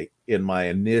primate in my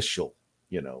initial,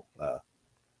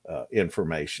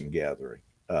 information gathering.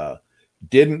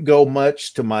 Didn't go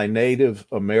much to my Native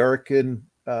American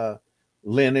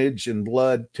lineage and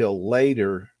blood till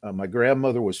later. My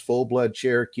grandmother was full blood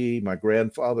Cherokee. My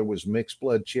grandfather was mixed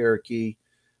blood Cherokee.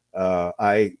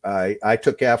 I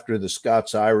took after the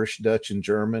Scots, Irish, Dutch, and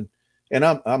German, and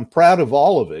I'm proud of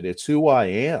all of it. It's who I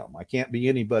am. I can't be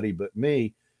anybody but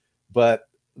me. But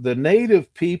the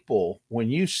Native people, when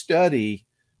you study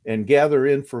and gather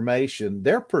information,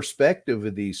 their perspective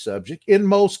of these subjects, in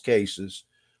most cases,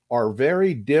 are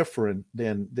very different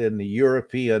than the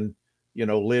European,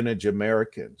 lineage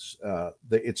Americans.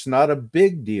 It's not a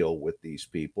big deal with these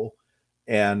people.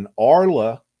 And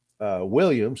Arla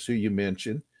Williams, who you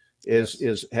mentioned,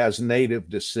 has Native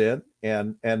descent,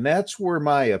 and that's where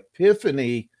my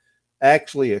epiphany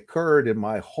actually occurred, and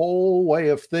my whole way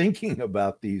of thinking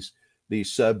about these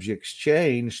subjects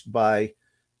changed by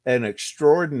an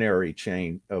extraordinary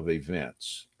chain of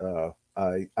events.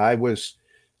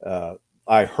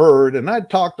 I heard, and I'd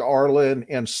talked to Arla,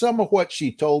 and some of what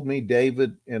she told me,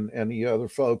 David and the other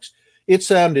folks, it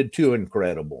sounded too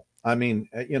incredible. I mean,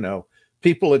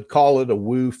 people would call it a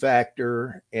woo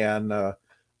factor. And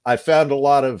I found a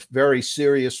lot of very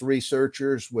serious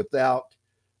researchers without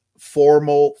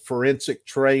formal forensic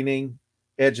training,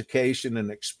 education, and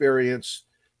experience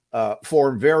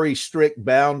form very strict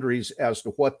boundaries as to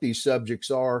what these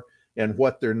subjects are and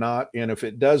what they're not. And if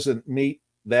it doesn't meet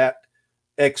that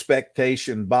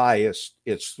expectation bias,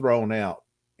 it's thrown out.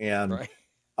 And right.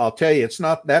 I'll tell you,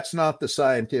 that's not the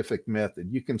scientific method.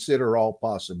 You consider all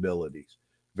possibilities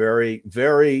very,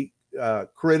 very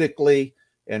critically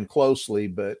and closely.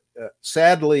 But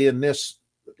sadly, in this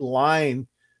line,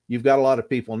 you've got a lot of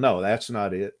people, no, that's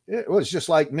not it. It was just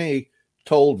like me,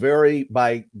 told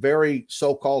by very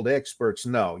so-called experts,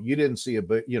 no, you didn't see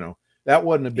that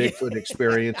wasn't a Bigfoot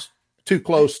experience, too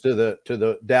close to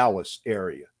the Dallas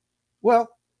area. Well,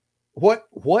 what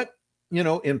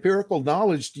empirical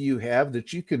knowledge do you have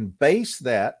that you can base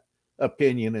that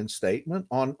opinion and statement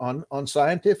on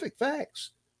scientific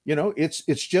facts?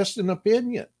 It's just an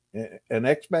opinion, an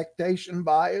expectation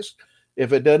bias.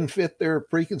 If it doesn't fit their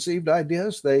preconceived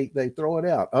ideas, they throw it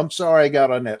out. I'm sorry I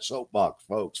got on that soapbox,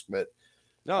 folks, but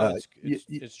no,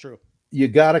 it's true. You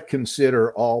got to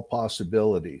consider all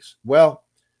possibilities. Well,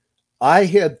 I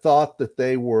had thought that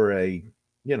they were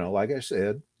like I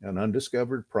said, an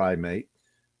undiscovered primate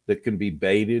that can be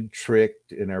baited,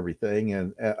 tricked, and everything.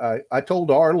 And I told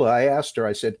Arla, I asked her,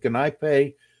 I said, can I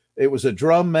pay? It was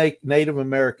a Native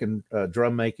American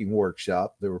drum making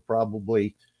workshop. There were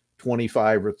probably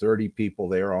 25 or 30 people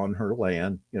there on her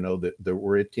land, that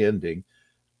were attending.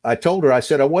 I told her, I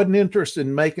said, I wasn't interested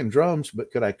in making drums,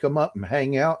 but could I come up and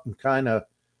hang out and kind of,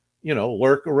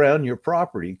 lurk around your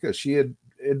property? Because it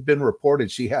had been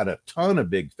reported she had a ton of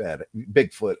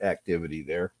Bigfoot activity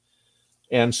there.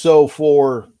 And so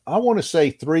for, I want to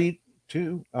say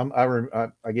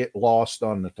I get lost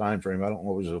on the time frame. I don't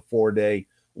know if it was a 4-day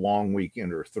long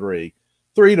weekend or 3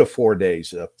 to 4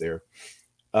 days up there.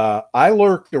 I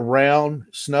lurked around,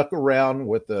 snuck around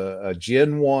with a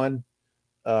Gen 1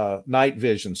 night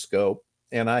vision scope,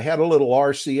 and I had a little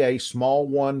RCA Small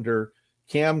Wonder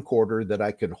camcorder that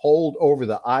I could hold over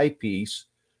the eyepiece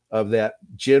of that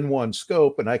Gen 1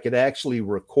 scope, and I could actually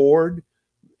record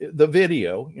the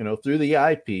video, through the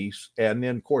eyepiece. And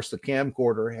then, of course, the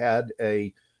camcorder had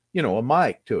a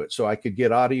mic to it, so I could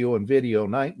get audio and video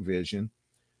night vision.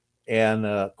 And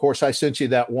of course, I sent you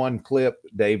that one clip,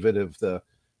 David, of the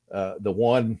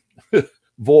one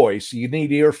voice. You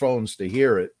need earphones to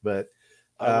hear it, but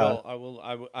I will.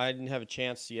 I didn't have a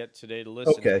chance yet today to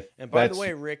listen. Okay. And by the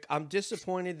way, Rick, I'm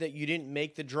disappointed that you didn't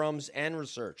make the drums and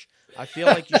research. I feel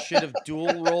like you should have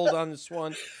dual rolled on this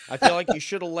one. I feel like you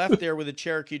should have left there with a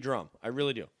Cherokee drum. I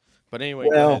really do. But anyway,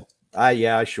 well, I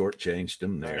shortchanged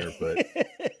him there, but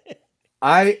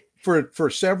for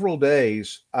several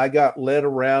days I got led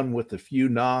around with a few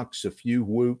knocks, a few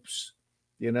whoops,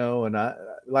 and I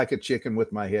like a chicken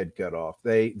with my head cut off.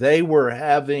 They were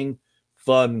having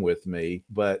fun with me,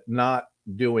 but not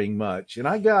doing much. And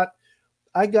I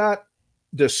got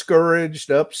discouraged,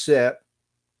 upset.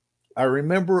 I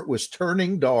remember it was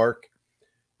turning dark.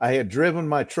 I had driven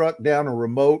my truck down a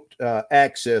remote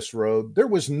access road. There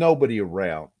was nobody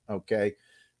around. Okay.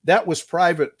 That was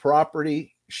private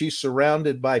property. She's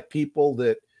surrounded by people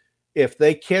that if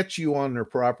they catch you on their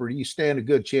property, you stand a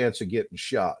good chance of getting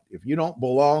shot. If you don't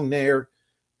belong there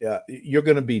you're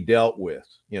going to be dealt with,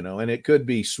 and it could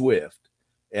be swift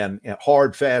and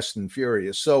hard, fast, and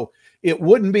furious. So it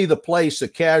wouldn't be the place a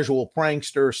casual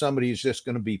prankster or somebody who's just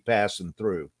going to be passing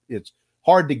through. It's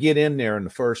hard to get in there in the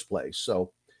first place.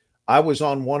 So I was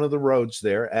on one of the roads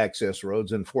there, access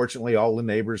roads. Unfortunately, all the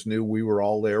neighbors knew we were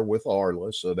all there with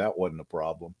Arla, so that wasn't a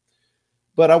problem.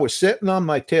 But I was sitting on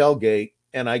my tailgate,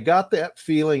 and I got that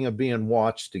feeling of being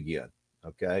watched again.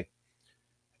 Okay.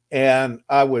 And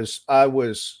I was,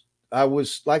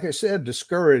 like I said,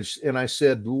 discouraged. And I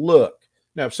said, look,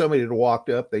 now if somebody had walked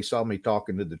up, they saw me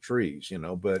talking to the trees,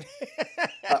 but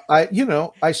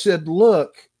I said,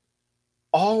 look,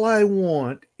 all I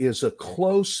want is a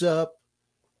close-up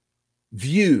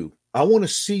view. I want to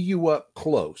see you up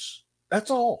close.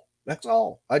 That's all.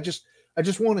 I just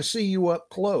want to see you up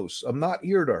close. I'm not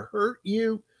here to hurt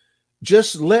you.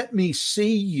 Just let me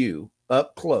see you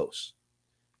up close.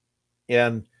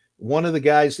 And one of the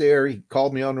guys there, he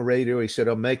called me on the radio. He said,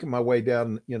 I'm making my way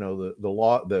down,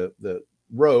 the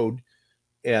road.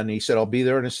 And he said, I'll be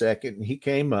there in a second. And he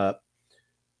came up.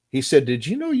 He said, did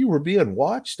you know you were being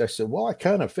watched? I said, well, I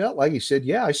kind of felt like. He said,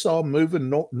 yeah, I saw him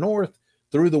moving north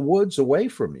through the woods away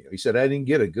from you. He said, I didn't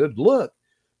get a good look,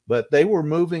 but they were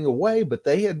moving away, but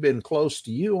they had been close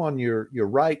to you on your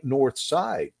right north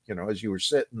side, as you were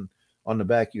sitting on the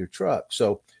back of your truck.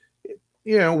 So,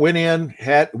 went in,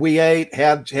 we ate,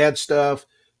 had stuff,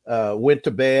 went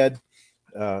to bed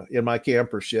in my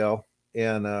camper shell.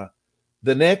 And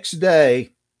the next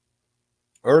day,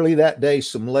 early that day,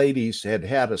 some ladies had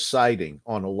a sighting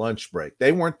on a lunch break.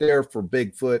 They weren't there for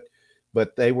Bigfoot,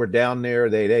 but they were down there.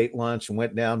 They'd ate lunch and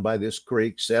went down by this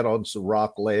creek, sat on some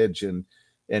rock ledge, and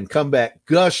come back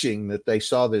gushing that they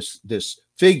saw this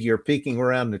figure peeking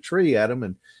around the tree at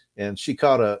them. And she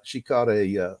caught a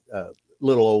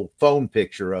little old phone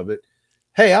picture of it.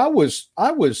 Hey, I was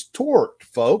torqued,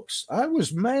 folks. I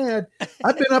was mad.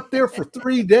 I've been up there for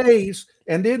 3 days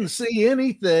and didn't see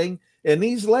anything. And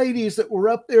these ladies that were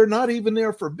up there, not even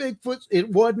there for Bigfoot, it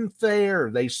wasn't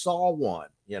fair. They saw one,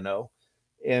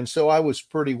 And so I was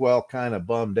pretty well kind of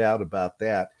bummed out about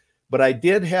that. But I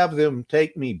did have them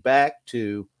take me back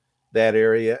to that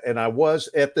area. And I was,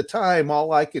 at the time,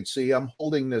 all I could see, I'm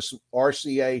holding this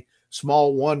RCA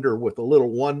Small Wonder with a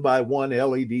little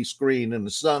 1x1 LED screen in the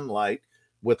sunlight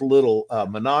with a little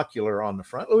monocular on the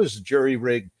front. It was a jury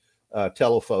rig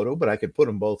telephoto, but I could put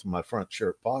them both in my front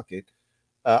shirt pocket.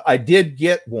 I did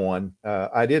get one.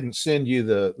 I didn't send you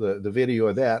the video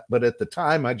of that, but at the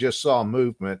time I just saw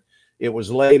movement. It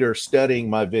was later studying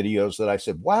my videos that I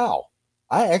said, wow,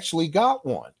 I actually got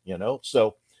one,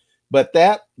 So, but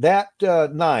that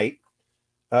night,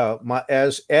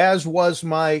 as was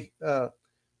my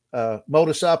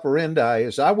modus operandi,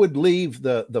 is I would leave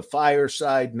the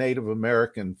fireside Native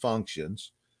American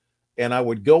functions, and I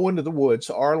would go into the woods.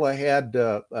 Arla had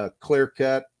a clear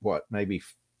cut, maybe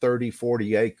 30,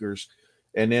 40 acres,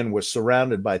 and then was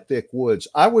surrounded by thick woods.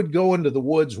 I would go into the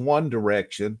woods one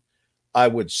direction. I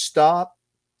would stop.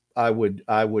 I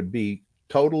would be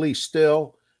totally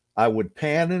still. I would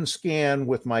pan and scan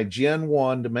with my Gen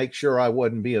 1 to make sure I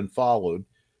wasn't being followed,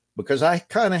 because I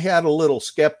kind of had a little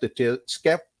as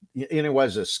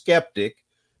a skeptic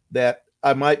that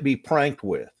I might be pranked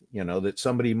with, that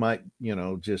somebody might,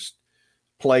 just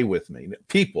play with me.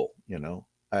 People,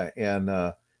 and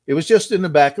it was just in the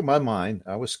back of my mind.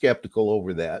 I was skeptical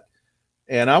over that.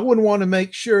 And I would want to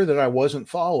make sure that I wasn't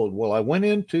followed. Well, I went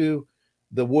into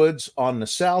the woods on the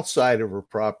south side of her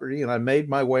property, and I made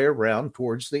my way around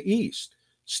towards the east,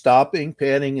 stopping,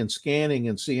 panning, and scanning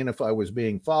and seeing if I was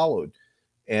being followed.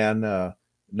 And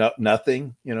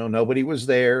nothing, nobody was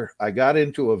there. I got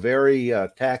into a very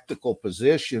tactical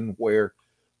position where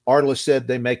Arla said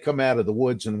they may come out of the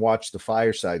woods and watch the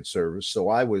fireside service. So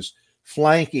I was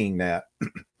flanking that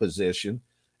position,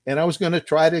 and I was going to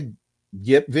try to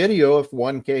get video if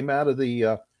one came out of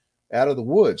the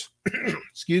woods.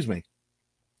 Excuse me.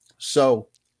 So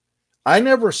I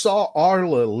never saw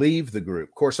Arla leave the group.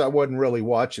 Of course, I wasn't really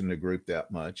watching the group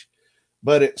that much,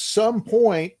 but at some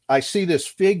point I see this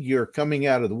figure coming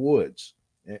out of the woods,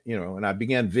 and I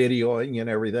began videoing and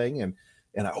everything. And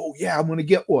oh yeah, I'm going to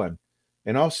get one.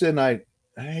 And all of a sudden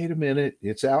wait a minute,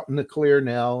 it's out in the clear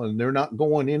now, and they're not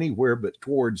going anywhere but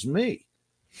towards me.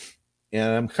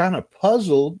 And I'm kind of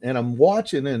puzzled, and I'm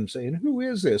watching and saying, who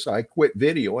is this? I quit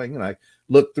videoing, and I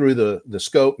look through the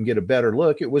scope and get a better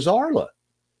look. It was Arla.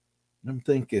 And I'm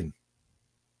thinking,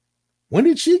 when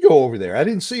did she go over there? I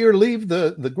didn't see her leave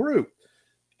the group.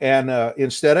 And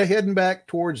instead of heading back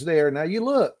towards there, now you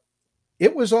look,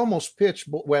 it was almost pitch,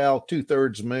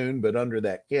 2/3 moon, but under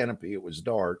that canopy, it was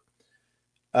dark.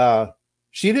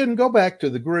 She didn't go back to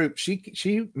the group.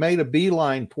 She made a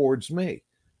beeline towards me.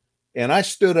 And I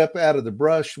stood up out of the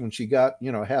brush when she got,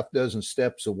 a half dozen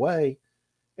steps away.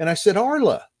 And I said,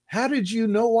 Arla, how did you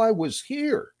know I was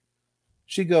here?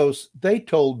 She goes, they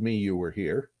told me you were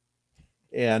here.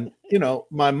 And,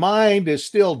 my mind is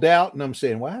still doubting. I'm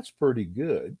saying, well, that's pretty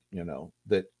good,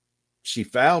 that she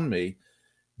found me.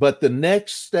 But the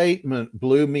next statement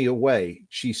blew me away.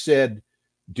 She said,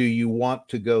 do you want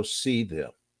to go see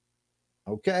them?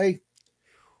 Okay.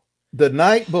 The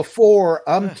night before,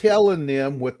 I'm telling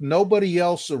them with nobody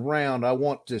else around, I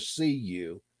want to see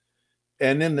you.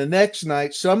 And then the next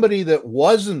night, somebody that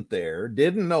wasn't there,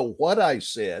 didn't know what I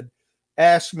said,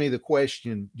 asked me the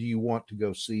question, do you want to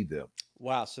go see them?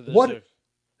 Wow. So there's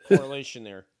a correlation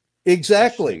there.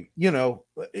 Exactly.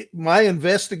 My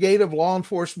investigative law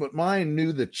enforcement mind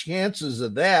knew the chances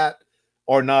of that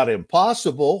are not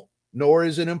impossible, nor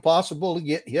is it impossible to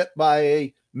get hit by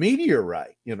a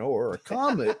meteorite, or a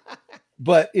comet,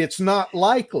 but it's not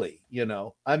likely,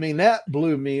 I mean, that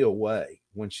blew me away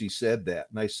when she said that.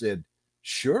 And I said,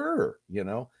 sure,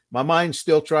 my mind's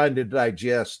still trying to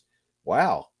digest,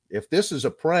 wow, if this is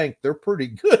a prank, they're pretty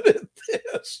good at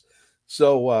this.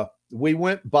 So we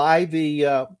went by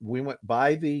the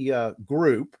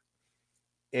group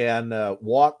and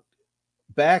walked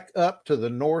back up to the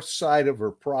north side of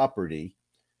her property.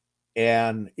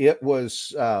 And it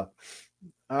was, I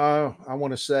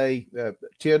want to say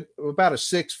about a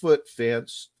 6 foot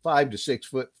fence, 5 to 6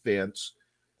 foot fence,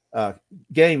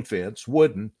 game fence,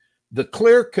 wooden. The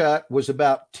clear cut was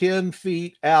about 10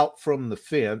 feet out from the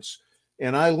fence.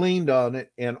 And I leaned on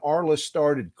it, and Arla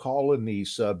started calling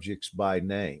these subjects by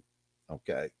name.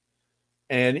 Okay.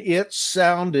 And it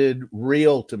sounded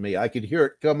real to me. I could hear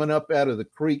it coming up out of the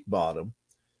creek bottom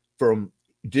from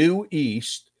due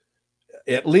east,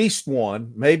 at least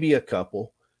one, maybe a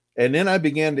couple. And then I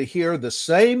began to hear the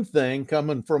same thing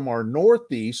coming from our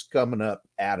northeast, coming up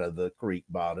out of the creek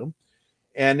bottom.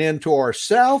 And then to our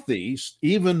southeast,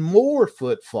 even more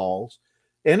footfalls.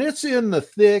 And it's in the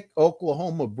thick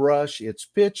Oklahoma brush. It's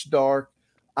pitch dark.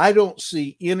 I don't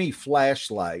see any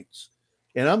flashlights.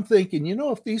 And I'm thinking,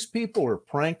 if these people are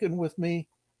pranking with me,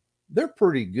 they're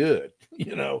pretty good.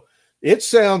 It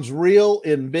sounds real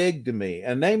and big to me.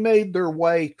 And they made their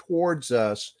way towards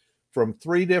us from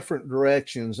 3 different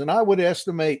directions. And I would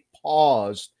estimate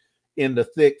paused in the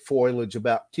thick foliage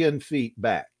about 10 feet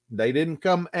back. They didn't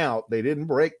come out. They didn't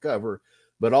break cover,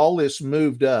 but all this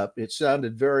moved up. It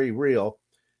sounded very real.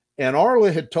 And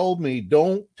Arla had told me,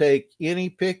 don't take any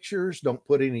pictures, don't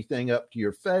put anything up to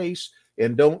your face,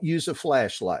 and don't use a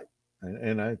flashlight.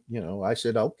 And I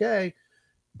said, okay.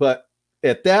 But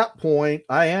at that point,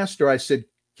 I asked her, I said,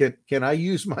 can I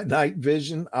use my night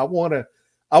vision? I want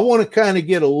to kind of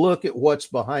get a look at what's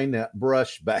behind that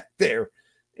brush back there.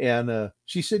 And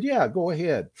she said, yeah, go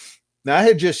ahead. Now, I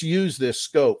had just used this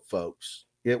scope, folks.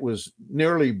 It was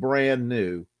nearly brand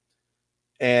new.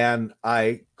 And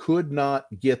I could not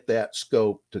get that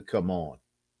scope to come on.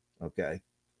 Okay.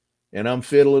 And I'm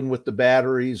fiddling with the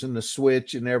batteries and the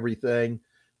switch and everything.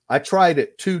 I tried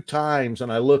it 2 times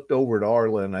and I looked over at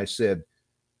Arla and I said,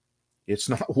 it's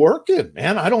not working,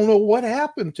 man. I don't know what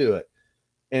happened to it.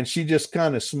 And she just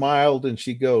kind of smiled and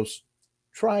she goes,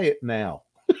 try it now.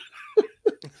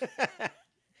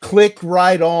 Click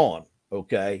right on.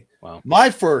 Okay. Wow. My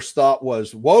first thought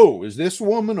was, whoa, is this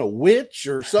woman a witch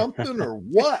or something or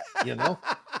what?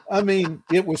 I mean,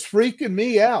 it was freaking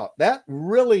me out. That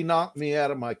really knocked me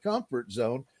out of my comfort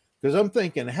zone because I'm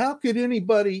thinking, how could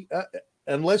anybody,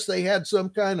 unless they had some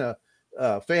kind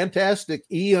of fantastic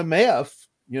EMF,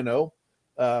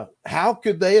 how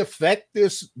could they affect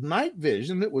this night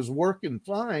vision? It was working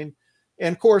fine.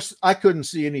 And of course, I couldn't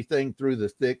see anything through the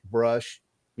thick brush.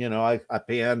 I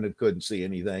panned and couldn't see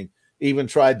anything. Even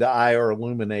tried the IR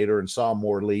illuminator and saw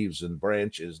more leaves and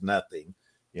branches, nothing.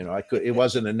 It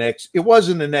wasn't an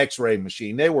X-ray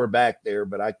machine. They were back there,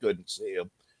 but I couldn't see them.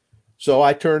 So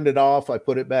I turned it off. I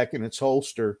put it back in its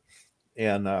holster.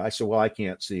 And I said, well, I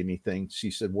can't see anything. She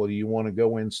said, well, do you want to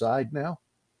go inside now?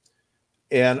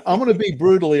 And I'm going to be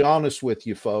brutally honest with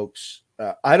you folks.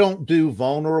 I don't do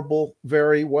vulnerable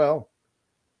very well.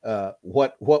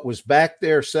 What was back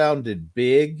there sounded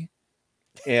big.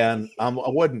 And I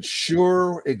wasn't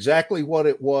sure exactly what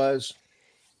it was.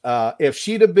 If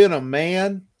she'd have been a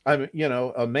man, I'd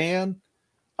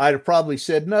have probably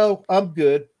said, no, I'm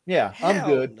good. Yeah, I'm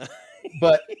good. No.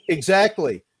 But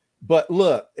exactly. But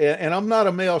look, and I'm not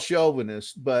a male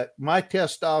chauvinist, but my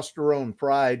testosterone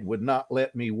pride would not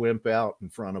let me wimp out in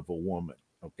front of a woman.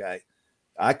 Okay.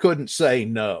 I couldn't say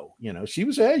no. She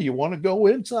was, hey, you want to go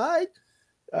inside?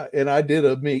 And I did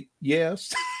a meek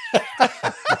yes.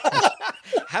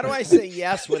 How do I say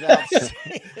yes without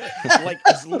saying, like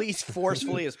as least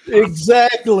forcefully as possible?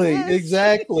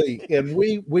 Exactly. And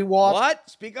we walked What?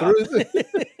 Speak up.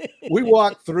 We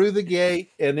walked through the gate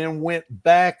and then went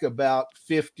back about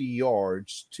 50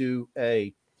 yards to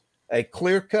a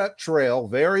clear-cut trail,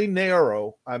 very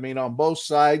narrow. I mean, on both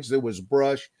sides there was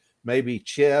brush, maybe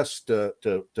chest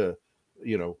to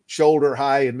shoulder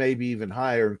high and maybe even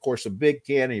higher. And of course, a big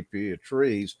canopy of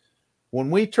trees. When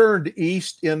we turned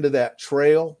east into that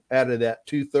trail out of that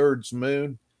 2/3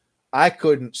 moon, I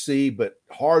couldn't see, but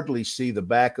hardly see the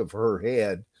back of her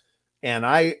head. And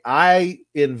I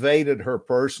invaded her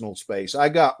personal space. I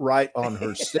got right on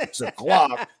her 6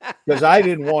 o'clock because I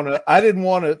didn't want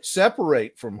to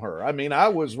separate from her. I mean, I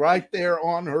was right there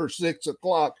on her 6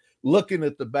 o'clock looking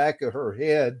at the back of her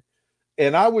head.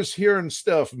 And I was hearing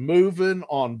stuff moving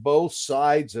on both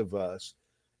sides of us.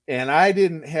 And I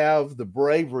didn't have the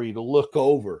bravery to look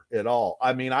over at all.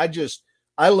 I mean, I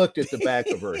looked at the back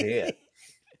of her head.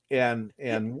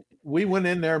 And we went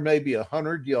in there maybe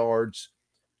 100 yards,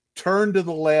 turned to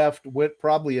the left, went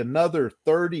probably another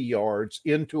 30 yards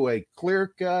into a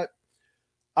clear cut.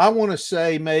 I want to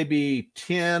say maybe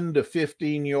 10 to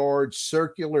 15 yards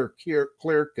circular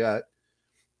clear cut.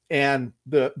 And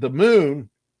the moon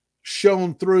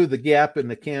shone through the gap in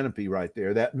the canopy right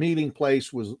there. That meeting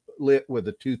place was lit with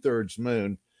a 2/3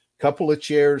 moon. Couple of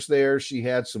chairs there. She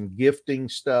had some gifting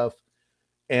stuff.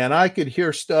 And I could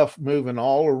hear stuff moving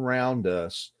all around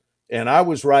us. And I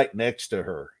was right next to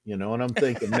her, and I'm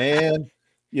thinking, man,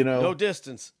 no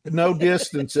distance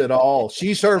at all.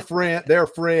 She's her friend, their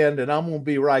friend, and I'm going to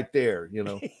be right there,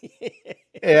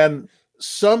 And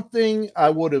something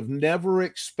I would have never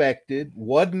expected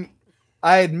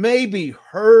I had maybe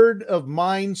heard of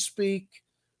mind speak,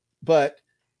 but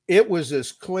it was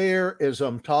as clear as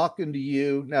I'm talking to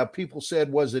you. Now, people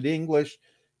said, was it English?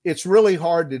 It's really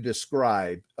hard to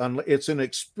describe. It's an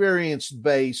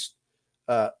experience-based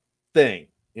thing,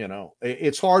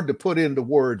 It's hard to put into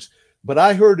words, but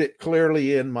I heard it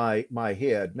clearly in my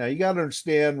head. Now, you got to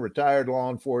understand, retired law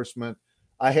enforcement,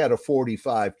 I had a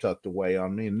 45 tucked away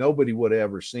on me, and nobody would have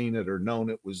ever seen it or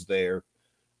known it was there.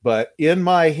 But in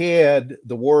my head,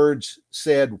 the words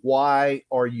said, "Why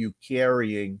are you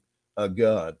carrying a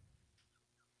gun?"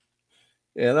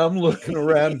 And I'm looking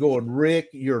around going, Rick,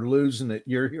 you're losing it.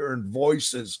 You're hearing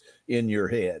voices in your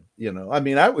head. I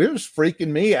mean, it was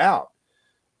freaking me out.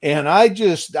 And I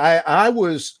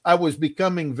was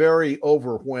becoming very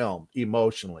overwhelmed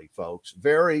emotionally, folks,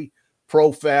 very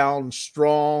profound,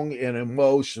 strong, and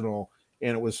emotional.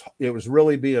 And it was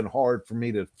really being hard for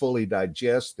me to fully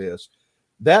digest this.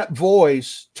 That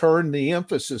voice turned the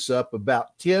emphasis up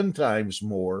about 10 times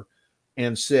more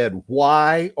and said,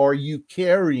 "Why are you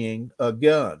carrying a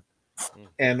gun?"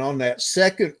 And on that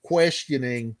second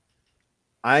questioning,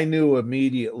 I knew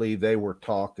immediately they were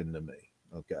talking to me.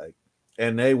 Okay.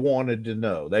 And they wanted to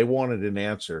know, they wanted an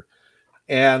answer.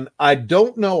 And I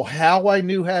don't know how I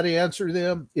knew how to answer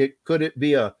them. Could it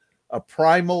be a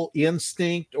primal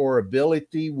instinct or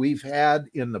ability we've had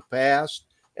in the past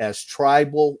as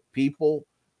tribal people?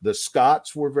 The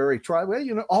Scots were very tribal,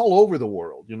 all over the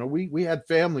world. We had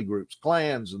family groups,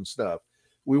 clans and stuff.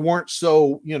 We weren't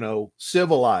so,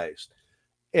 civilized.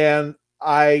 And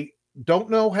I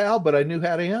don't know how, but I knew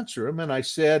how to answer them. And I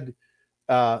said,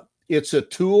 it's a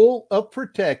tool of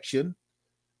protection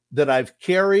that I've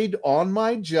carried on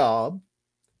my job.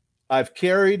 I've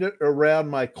carried it around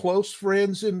my close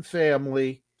friends and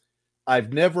family.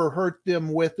 I've never hurt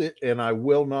them with it, and I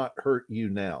will not hurt you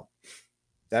now.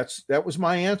 That was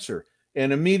my answer.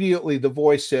 And immediately the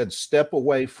voice said, "Step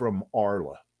away from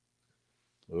Arla."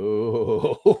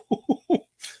 Oh,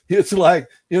 it's like,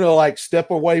 like step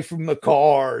away from the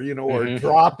car, or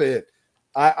drop it.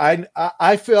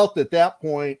 I felt at that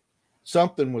point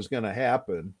something was going to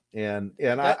happen. And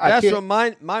that's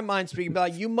what my mind speaking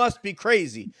about. You must be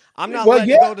crazy. I'm not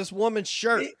letting go of this woman's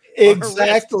shirt.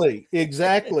 Exactly.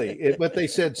 But they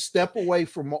said, "Step away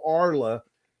from Arla."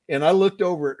 And I looked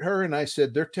over at her and I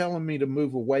said, "They're telling me to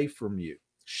move away from you."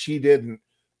 She didn't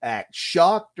act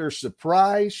shocked or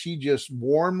surprised. She just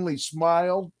warmly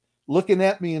smiled, looking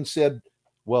at me and said,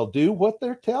 "Well, do what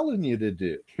they're telling you to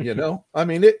do." I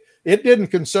mean, it didn't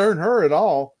concern her at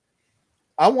all.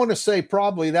 I want to say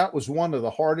probably that was one of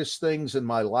the hardest things in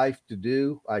my life to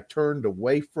do. I turned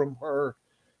away from her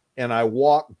and I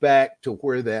walked back to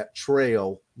where that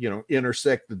trail,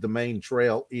 intersected the main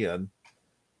trail in.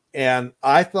 And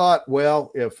I thought,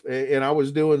 well, and I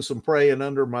was doing some praying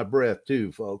under my breath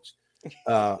too, folks.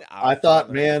 I thought,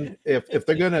 man, if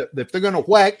they're gonna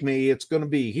whack me, it's gonna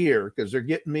be here because they're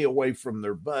getting me away from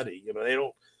their buddy. They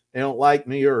don't like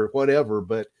me or whatever.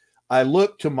 But I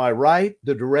looked to my right,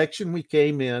 the direction we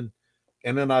came in,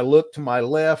 and then I looked to my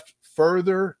left,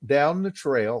 further down the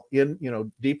trail,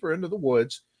 deeper into the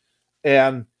woods,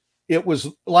 and it was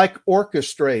like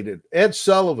orchestrated. Ed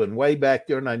Sullivan, way back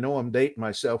there, and I know I'm dating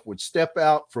myself, would step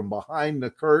out from behind the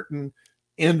curtain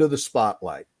into the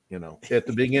spotlight, at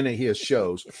the beginning of his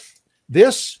shows.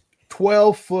 This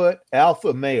 12-foot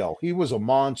alpha male, he was a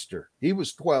monster. He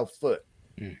was 12 foot.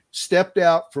 Stepped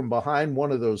out from behind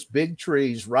one of those big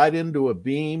trees right into a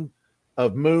beam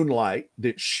of moonlight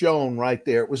that shone right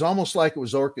there. It was almost like it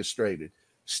was orchestrated.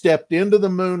 Stepped into the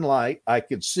moonlight. I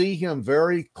could see him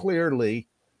very clearly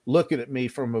looking at me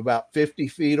from about 50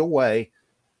 feet away,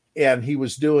 and he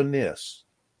was doing this.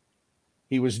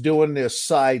 He was doing this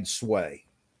side sway.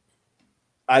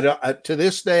 To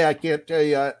this day, I can't tell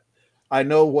you. I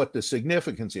know what the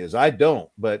significance is. I don't,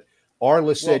 but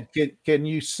Arliss said, "Can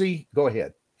you see?" Go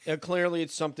ahead. Clearly,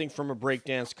 it's something from a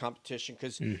breakdance competition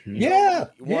because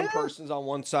one person's on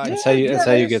one side. That's how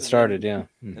you get started. Yeah.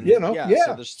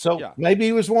 So maybe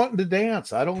he was wanting to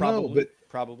dance. I don't know, but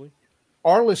probably.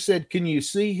 Arliss said, "Can you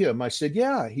see him?" I said,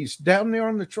 "Yeah, he's down there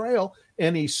on the trail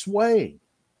and he's swaying."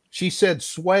 She said,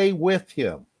 "Sway with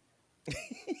him."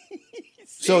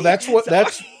 So that's what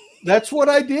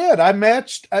I did. I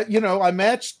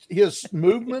matched his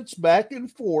movements back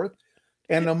and forth.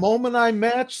 And the moment I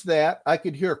matched that, I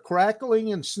could hear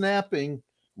crackling and snapping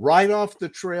right off the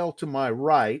trail to my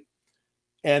right.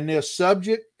 And this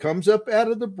subject comes up out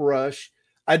of the brush.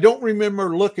 I don't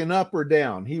remember looking up or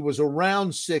down. He was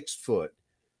around 6 foot,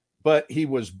 but he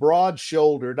was broad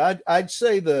shouldered. I'd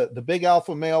say the big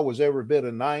alpha male was every bit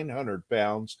of 900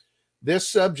 pounds. This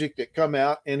subject had come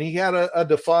out and he had a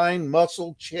defined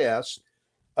muscle chest.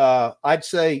 I'd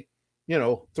say,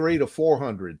 300 to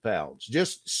 400 pounds,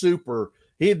 just super.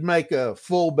 He'd make a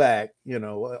fullback,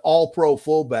 all pro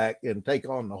fullback and take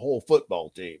on the whole football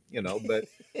team, but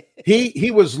he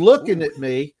was looking at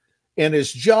me and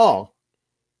his jaw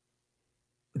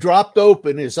dropped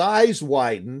open, his eyes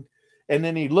widened, and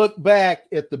then he'd look back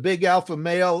at the big alpha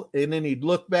male and then he'd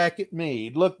look back at me.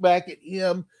 He'd look back at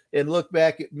him and look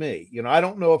back at me. I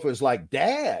don't know if it was like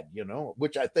dad,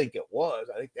 which I think it was.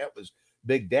 I think that was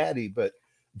Big Daddy. But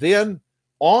then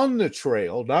on the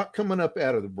trail, not coming up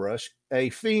out of the brush, a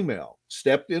female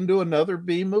stepped into another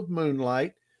beam of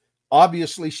moonlight.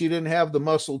 Obviously, she didn't have the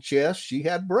muscle chest. She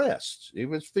had breasts. It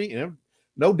was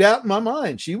no doubt in my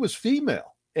mind, she was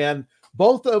female. And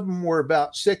both of them were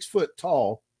about 6 foot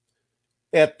tall.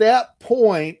 At that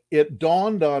point, it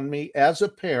dawned on me as a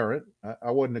parent,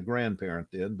 I wasn't a grandparent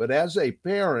then, but as a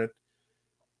parent,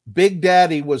 Big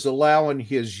Daddy was allowing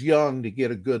his young to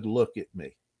get a good look at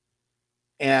me.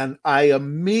 And I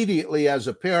immediately, as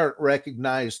a parent,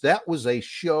 recognized that was a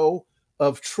show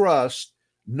of trust,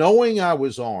 knowing I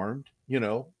was armed,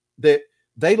 that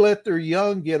they let their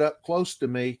young get up close to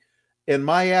me. And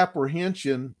my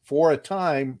apprehension for a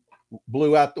time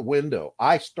blew out the window.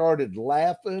 I started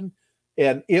laughing.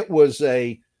 And it was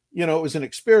it was an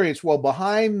experience. Well,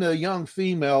 behind the young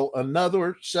female,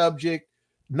 another subject,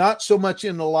 not so much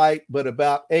in the light, but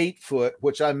about 8 foot,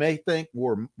 which I may think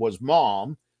was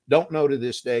mom. Don't know to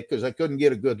this day because I couldn't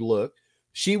get a good look.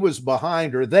 She was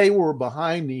behind her. They were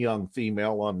behind the young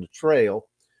female on the trail.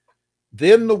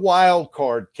 Then the wild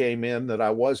card came in that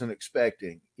I wasn't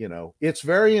expecting. It's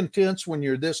very intense when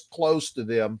you're this close to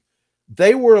them.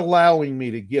 They were allowing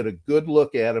me to get a good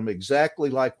look at them, exactly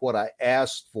like what I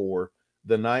asked for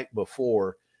the night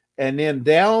before. And then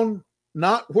down,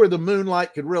 not where the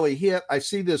moonlight could really hit, I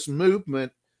see this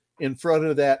movement in front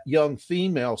of that young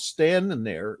female standing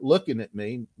there looking at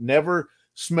me. Never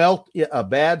smelt a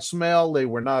bad smell. They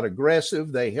were not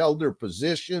aggressive. They held their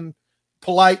position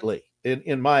politely,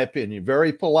 in my opinion,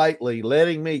 very politely,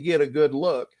 letting me get a good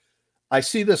look. I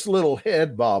see this little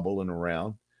head bobbling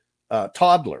around,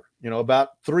 toddler, about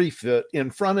 3 foot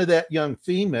in front of that young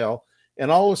female.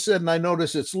 And all of a sudden I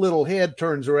notice its little head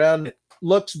turns around, it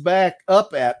looks back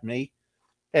up at me,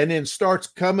 and then starts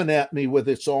coming at me with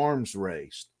its arms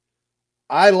raised.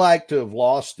 I like to have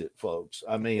lost it, folks.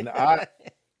 I mean,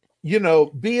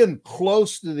 being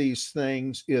close to these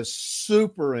things is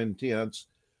super intense,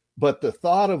 but the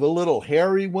thought of a little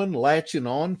hairy one latching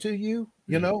on to you,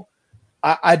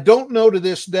 I don't know to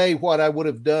this day what I would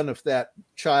have done if that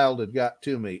child had got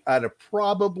to me. I'd have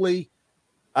probably,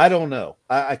 I don't know.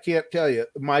 I can't tell you.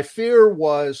 My fear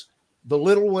was the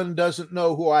little one doesn't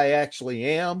know who I actually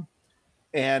am.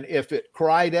 And if it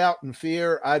cried out in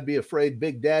fear, I'd be afraid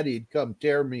Big Daddy'd come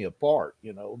tear me apart,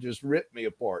 just rip me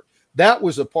apart. That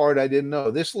was a part I didn't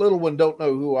know. This little one don't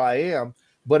know who I am,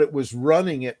 but it was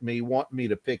running at me, wanting me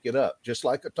to pick it up, just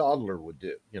like a toddler would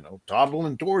do,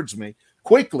 toddling towards me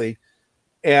quickly.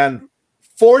 And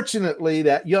fortunately,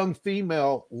 that young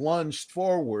female lunged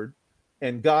forward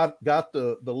and got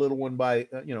the little one by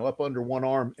up under one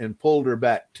arm and pulled her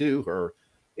back to her.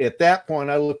 At that point,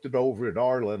 I looked it over at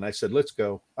Arla and I said, "Let's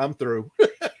go. I'm through."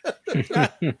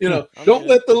 Don't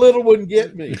let the little one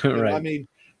get me. Right. I mean,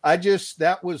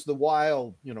 that was the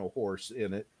wild, horse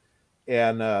in it.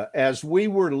 And as we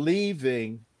were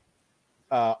leaving,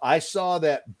 I saw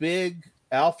that big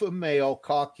alpha male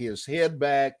cock his head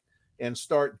back and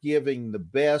start giving the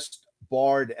best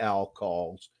barred owl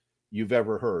calls you've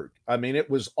ever heard. I mean, it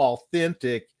was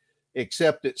authentic,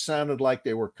 except it sounded like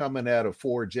they were coming out of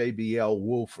 4 JBL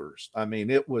woofers. I mean,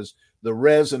 the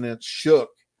resonance shook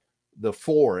the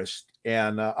forest.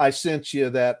 And I sent you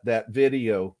that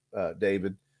video,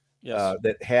 David, Yes.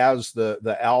 that has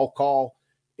the owl call.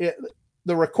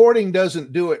 The recording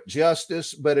doesn't do it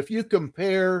justice, but if you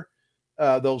compare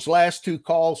those last 2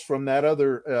 calls from that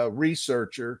other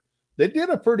researcher, they did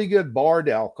a pretty good barred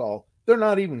owl call. They're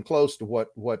not even close to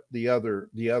what the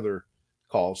other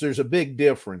calls. There's a big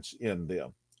difference in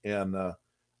them, and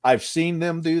I've seen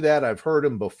them do that. I've heard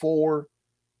them before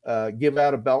give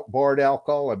out about barred owl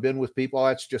call. I've been with people. Oh,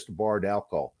 that's just a barred owl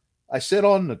call. I sit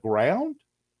on the ground.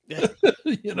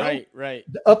 Right.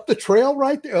 Up the trail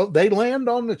right there. They land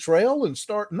on the trail and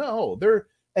start. No, they're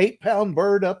 8-pound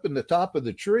bird up in the top of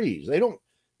the trees. They don't.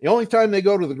 The only time they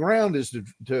go to the ground is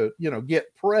to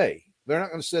get prey. They're not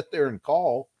going to sit there and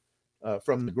call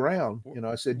from the ground.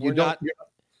 I said,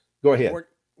 go ahead.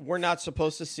 We're not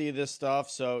supposed to see this stuff.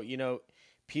 So,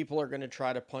 people are going to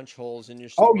try to punch holes in your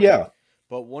story. Oh, yeah.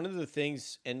 But one of the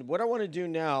things, and what I want to do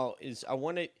now is I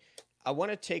want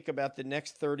to take about the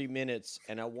next 30 minutes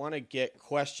and I want to get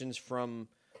questions from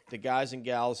the guys and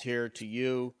gals here to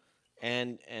you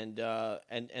and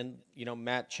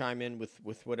Matt chime in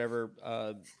with whatever,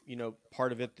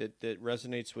 part of it that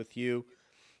resonates with you.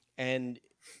 And,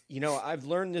 I've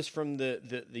learned this from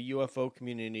the UFO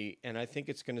community, and I think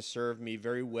it's going to serve me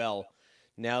very well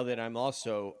now that I'm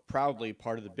also proudly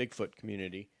part of the Bigfoot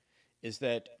community, is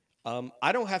that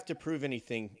I don't have to prove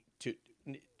anything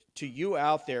to you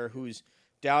out there who's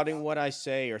doubting what I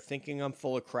say or thinking I'm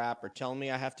full of crap or telling me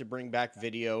I have to bring back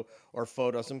video or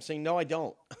photos. I'm saying, no, I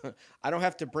don't. I don't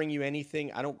have to bring you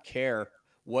anything. I don't care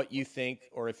what you think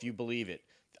or if you believe it.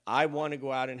 I want to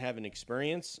go out and have an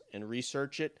experience and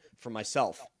research it for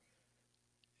myself.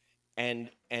 And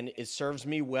it serves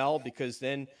me well because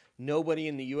then nobody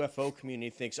in the UFO community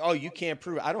thinks, oh, you can't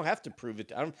prove it. I don't have to prove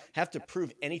it. I don't have to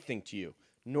prove anything to you,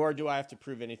 nor do I have to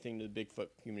prove anything to the Bigfoot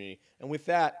community. And with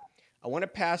that, I want to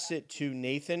pass it to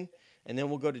Nathan, and then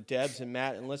we'll go to Debs and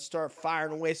Matt, and let's start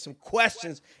firing away some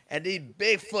questions at these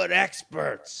Bigfoot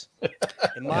experts,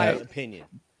 in my opinion.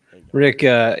 Rick,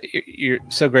 you're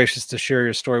so gracious to share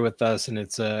your story with us, and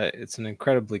it's an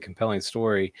incredibly compelling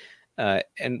story.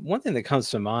 And one thing that comes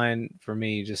to mind for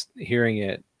me, just hearing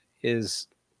it, is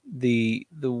the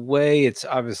way it's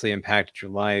obviously impacted your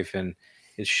life and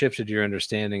it's shifted your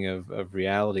understanding of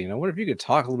reality. And I wonder if you could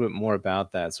talk a little bit more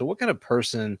about that. So, what kind of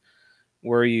person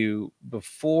were you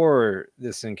before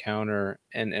this encounter,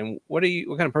 and what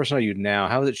kind of person are you now?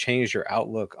 How has it changed your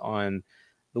outlook on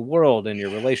the world and your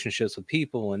relationships with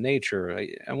people and nature?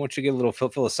 I want you to get a little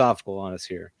philosophical on us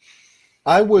here.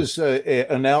 I was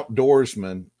an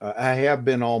outdoorsman. I have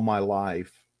been all my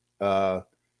life. I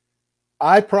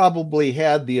probably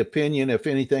had the opinion if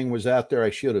anything was out there, I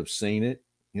should have seen it,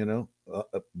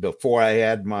 before I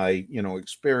had my,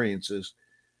 experiences.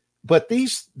 But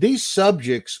these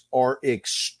subjects are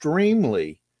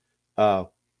extremely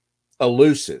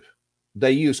elusive.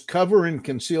 They use cover and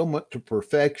concealment to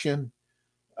perfection.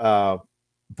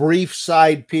 Brief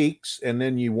side peeks, and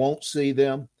then you won't see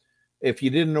them. If you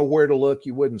didn't know where to look,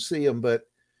 you wouldn't see them. But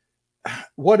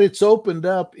what it's opened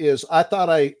up is I thought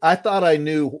I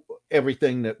knew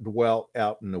everything that dwelt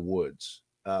out in the woods.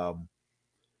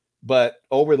 But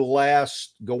over the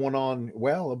last going on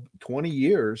 20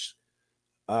 years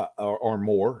or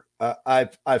more,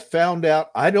 I've found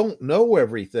out I don't know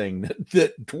everything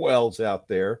that dwells out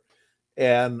there,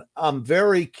 and I'm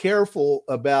very careful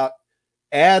about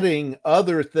adding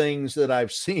other things that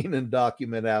I've seen and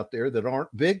document out there that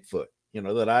aren't Bigfoot,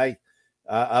 that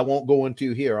I won't go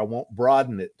into here. I won't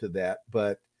broaden it to that,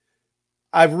 but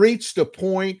I've reached a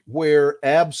point where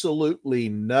absolutely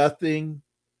nothing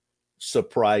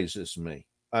surprises me.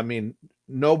 I mean,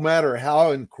 no matter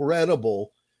how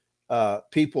incredible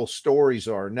people's stories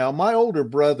are. Now, my older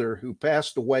brother who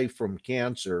passed away from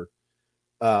cancer,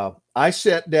 I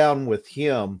sat down with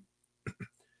him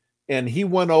and he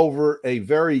went over a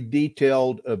very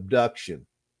detailed abduction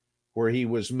where he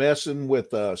was messing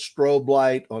with a strobe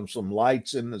light on some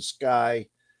lights in the sky.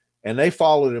 and they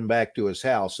followed him back to his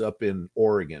house up in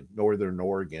Oregon, northern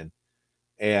Oregon,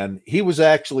 and he was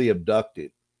actually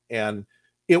abducted. And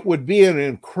it would be an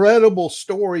incredible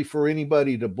story for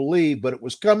anybody to believe, but it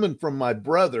was coming from my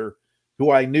brother, who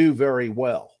I knew very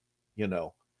well.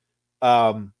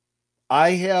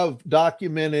 I have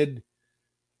documented,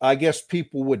 I guess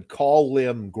people would call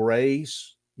them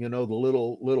grays, the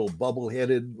little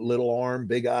bubble-headed, little arm,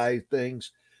 big eye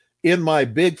things, in my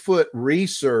Bigfoot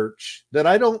research that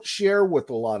I don't share with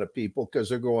a lot of people, because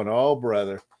they're going, oh,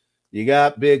 brother, you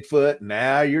got Bigfoot,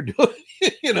 now you're doing,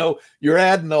 you're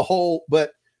adding a whole,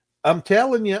 but I'm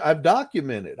telling you, I've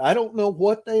documented. I don't know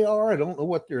what they are. I don't know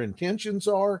what their intentions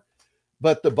are,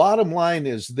 but the bottom line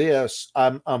is this: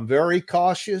 I'm very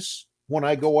cautious when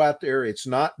I go out there. It's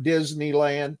not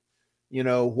Disneyland.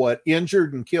 What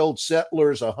injured and killed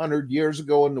settlers 100 years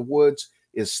ago in the woods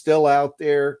is still out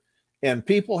there. And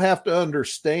people have to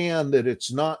understand that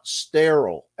it's not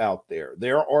sterile out there.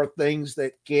 There are things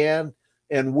that can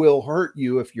and will hurt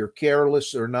you if you're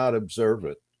careless or not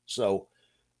observant. So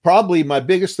probably my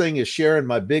biggest thing is sharing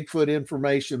my Bigfoot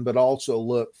information, but also,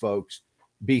 look, folks,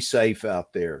 be safe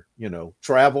out there.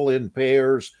 Travel in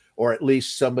pairs, or at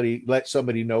least let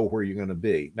somebody know where you're going to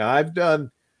be. Now, I've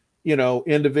done,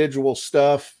 individual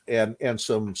stuff, and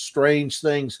some strange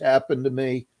things happen to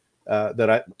me that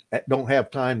I don't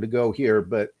have time to go here,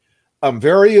 but I'm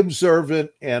very observant,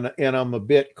 and I'm a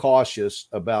bit cautious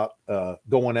about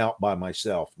going out by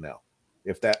myself now,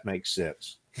 if that makes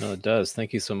sense. No, it does.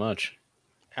 Thank you so much.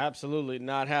 Absolutely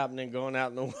not happening going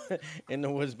out in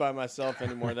the woods by myself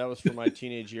anymore. That was for my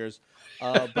teenage years.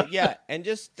 But yeah, and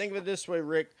just think of it this way,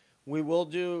 Rick. We will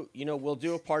do, we'll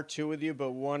do a part 2 with you,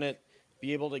 but we want to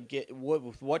be able to get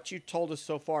with what you told us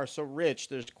so far. So Rich,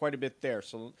 there's quite a bit there.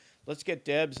 So let's get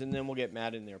Debs, and then we'll get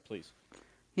Matt in there, please.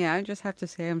 Yeah, I just have to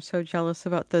say I'm so jealous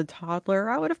about the toddler.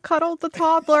 I would have cuddled the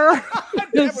toddler.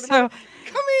 So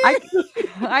come here.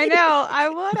 I know, I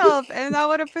would have, and I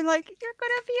would have been like, "You're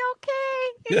gonna be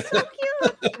okay. It's so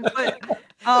cute." But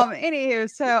anywho,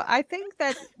 so I think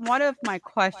that one of my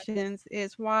questions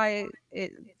is why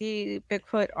the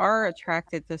Bigfoot are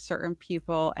attracted to certain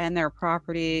people and their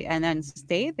property, and then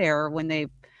stay there when they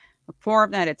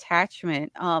form that attachment.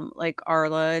 Like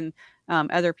Arla and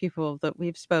other people that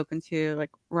we've spoken to,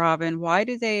 like Robin, why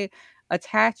do they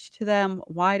attach to them?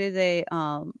 Why do they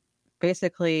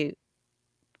basically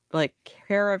like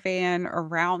caravan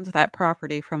around that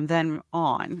property from then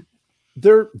on?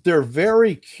 They're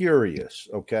very curious,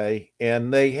 okay,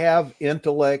 and they have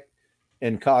intellect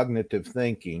and cognitive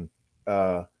thinking.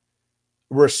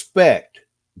 Respect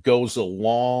goes a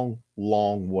long,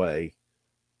 long way,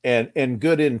 and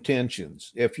good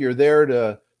intentions. If you're there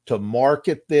to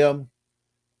market them,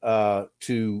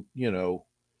 to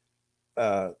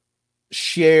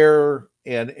share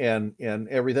and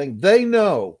everything, they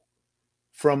know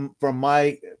from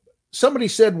somebody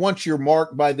said once you're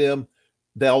marked by them,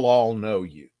 they'll all know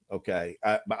you. Okay,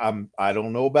 I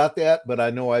don't know about that, but I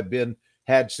know I've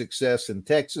had success in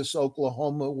Texas,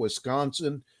 Oklahoma,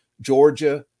 Wisconsin,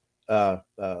 Georgia,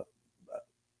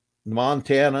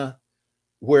 Montana,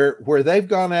 where they've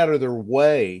gone out of their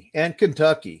way, and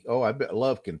Kentucky. Oh, I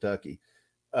love Kentucky.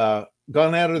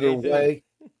 Gone out of their way,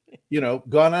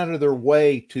 gone out of their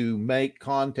way to make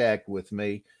contact with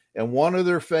me. And one of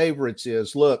their favorites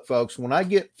is, look, folks, when I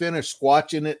get finished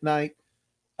squatching at night,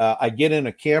 I get in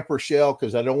a camper shell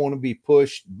because I don't want to be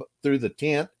pushed through the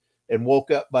tent and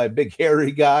woke up by a big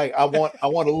hairy guy. I want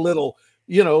a little,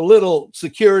 little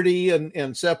security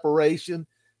and separation.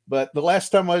 But the last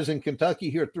time I was in Kentucky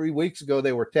here 3 weeks ago,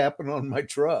 they were tapping on my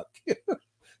truck.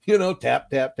 Tap, tap,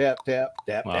 tap, tap,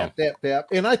 tap, wow. Tap, tap, tap.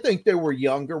 And I think there were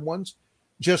younger ones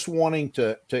just wanting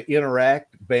to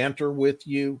interact, banter with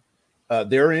you.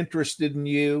 They're interested in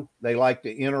you. They like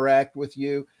to interact with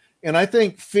you. And I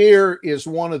think fear is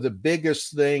one of the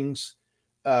biggest things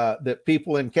that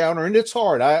people encounter. And it's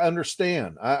hard. I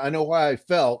understand. I know how I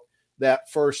felt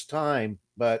that first time.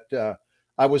 But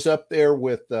I was up there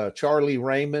with Charlie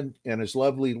Raymond and his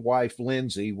lovely wife,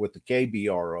 Lindsay, with the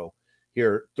KBRO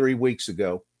here 3 weeks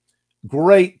ago.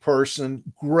 Great person,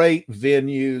 great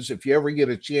venues. If you ever get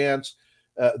a chance,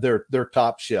 they're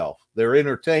top shelf. They're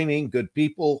entertaining, good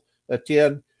people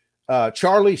attend.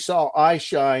 Charlie saw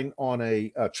Eyeshine on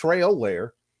a trail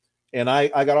there, and I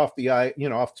got off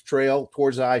off the trail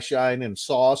towards Eyeshine and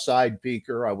saw a side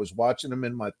peeker. I was watching him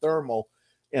in my thermal,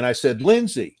 and I said,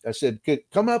 Lindsay, I said,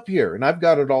 come up here. And I've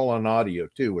got it all on audio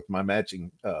too with my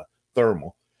matching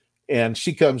thermal. And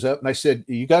she comes up and I said,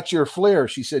 you got your flare?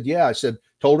 She said, yeah. I said,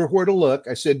 told her where to look.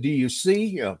 I said, do you see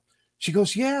him? She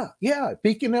goes, yeah,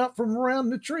 peeking out from around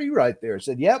the tree right there. I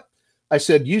said, yep. I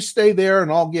said, you stay there and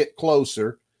I'll get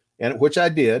closer. and which I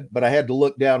did, but I had to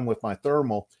look down with my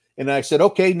thermal. And I said,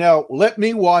 okay, now let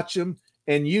me watch them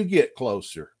and you get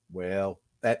closer. Well,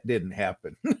 that didn't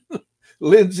happen.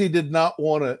 Lindsay did not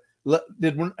want to,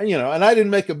 and I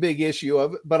didn't make a big issue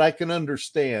of it, but I can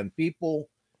understand people,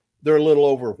 they're a little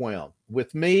overwhelmed.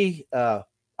 With me,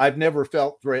 I've never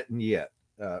felt threatened yet.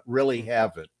 Really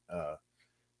haven't.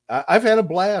 I've had a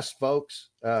blast, folks.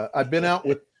 I've been out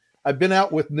with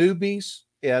newbies,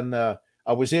 and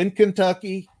I was in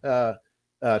Kentucky 2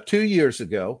 years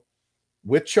ago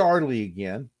with Charlie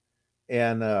again,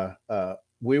 and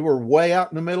we were way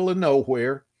out in the middle of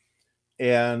nowhere,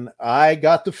 and I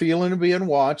got the feeling of being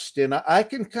watched, and I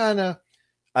can kind of,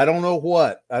 I don't know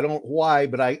why,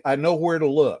 but I know where to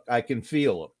look. I can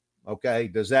feel them. Okay,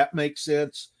 does that make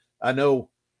sense? I know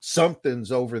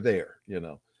something's over there,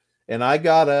 And I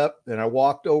got up and I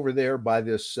walked over there by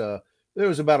this. There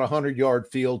was about 100-yard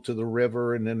field to the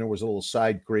river, and then there was a little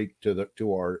side creek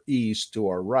to our east, to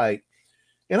our right.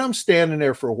 And I'm standing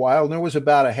there for a while, and there was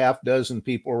about a half dozen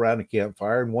people around the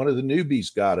campfire, and one of the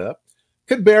newbies got up,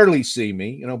 could barely see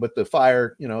me, but the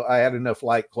fire, I had enough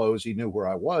light clothes. He knew where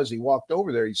I was. He walked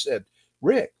over there. He said,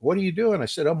 "Rick, what are you doing?" I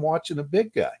said, "I'm watching a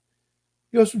big guy."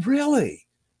 He goes, "Really?"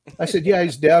 I said, "Yeah,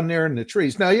 he's down there in the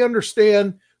trees." Now, you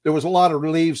understand there was a lot of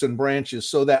leaves and branches,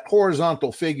 so that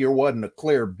horizontal figure wasn't a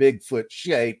clear Bigfoot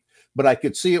shape, but I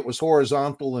could see it was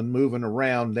horizontal and moving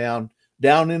around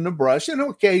down in the brush. And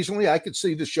occasionally I could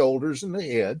see the shoulders and the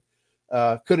head.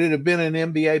 Could it have been an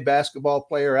NBA basketball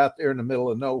player out there in the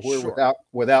middle of nowhere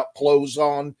without clothes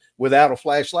on, without a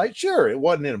flashlight? Sure, it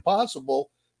wasn't impossible,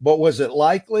 but was it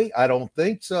likely? I don't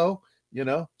think so,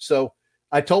 So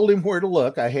I told him where to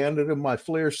look. I handed him my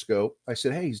FLIR scope. I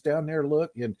said, "Hey, he's down there,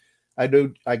 look." And I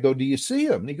go, "Do you see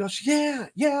him?" And he goes,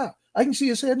 Yeah, I can see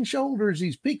his head and shoulders.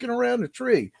 He's peeking around a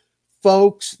tree."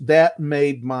 Folks, that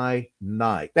made my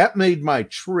night. That made my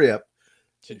trip,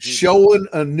 showing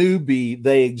a newbie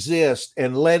they exist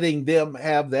and letting them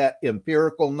have that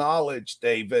empirical knowledge,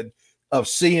 David, of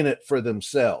seeing it for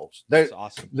themselves. That's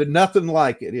awesome. There's nothing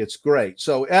like it. It's great.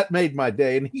 So that made my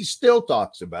day. And he still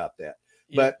talks about that.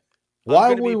 But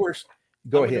while we were...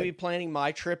 Go ahead. I'm going to be planning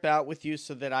my trip out with you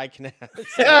so that I can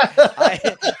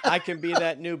I can be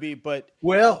that newbie. But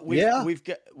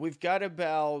we've got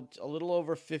about a little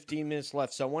over 15 minutes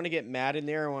left, so I want to get Matt in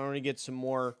there. I want to get some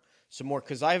more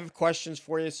because I have questions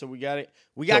for you. So we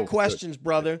got questions,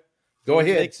 brother. Go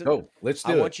ahead. Let's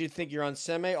do it. I want you to think you're on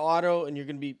semi-auto and you're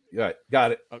going to be right.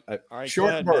 Got it. All right.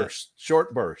 Short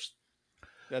burst.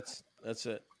 That's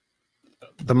it.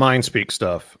 The mind speak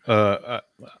stuff. I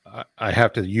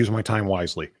have to use my time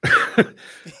wisely.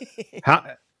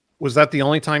 How was that the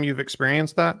only time you've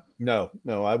experienced that? No.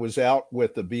 I was out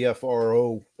with the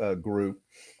BFRO group.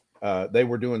 They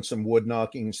were doing some wood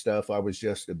knocking stuff. I was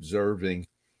just observing,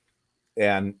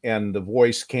 and the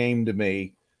voice came to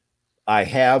me. "I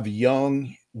have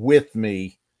Young with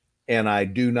me, and I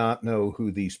do not know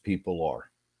who these people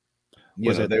are."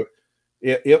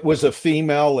 It was a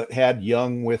female that had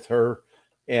Young with her.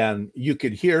 And you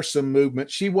could hear some movement.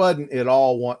 She wasn't at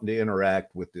all wanting to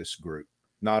interact with this group.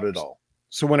 Not at all.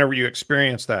 So whenever you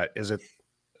experience that, is it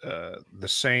the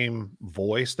same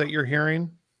voice that you're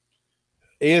hearing?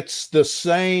 It's the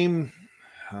same.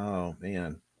 Oh,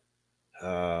 man.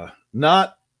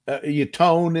 Not your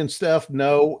tone and stuff.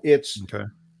 No, it's okay.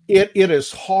 It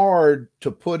is hard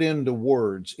to put into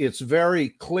words. It's very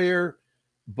clear,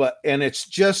 and it's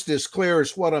just as clear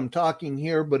as what I'm talking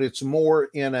here, but it's more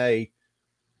in a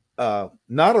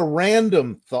not a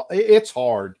random thought. It's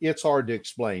hard to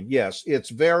explain. Yes, it's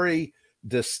very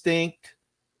distinct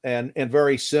and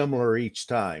very similar each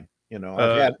time.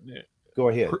 Go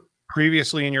ahead.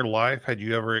 Previously in your life, had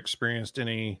you ever experienced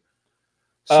any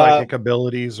psychic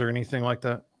abilities or anything like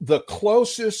that? The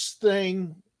closest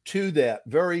thing to that,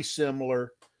 very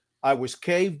similar. I was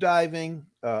cave diving.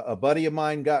 A buddy of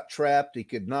mine got trapped. He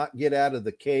could not get out of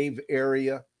the cave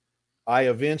area. I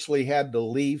eventually had to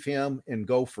leave him and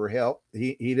go for help.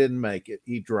 He didn't make it.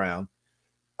 He drowned.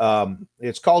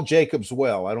 It's called Jacob's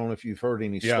Well. I don't know if you've heard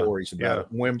any stories about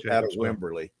it out of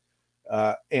Wimberley.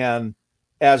 And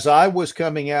as I was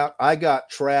coming out, I got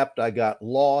trapped. I got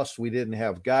lost. We didn't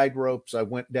have guide ropes. I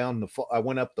went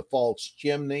up the false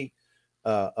chimney.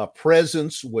 A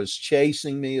presence was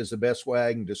chasing me, is the best way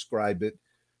I can describe it.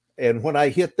 And when I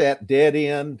hit that dead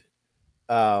end,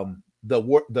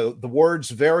 the words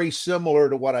very similar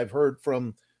to what I've heard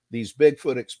from these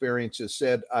Bigfoot experiences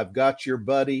said, "I've got your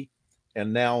buddy,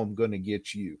 and now I'm going to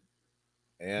get you."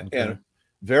 And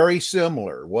very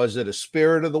similar. Was it a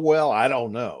spirit of the well? I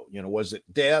don't know. Was it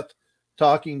death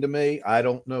talking to me? I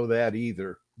don't know that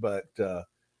either. But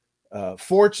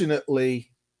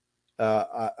fortunately,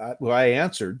 I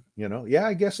answered, yeah,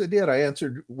 I guess I did. I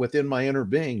answered within my inner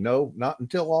being, no, not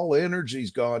until all the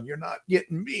energy's gone. You're not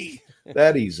getting me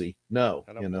that easy. No,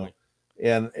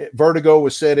 And vertigo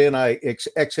was set in. I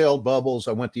exhaled bubbles.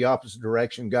 I went the opposite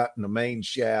direction, got in the main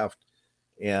shaft.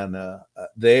 And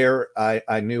there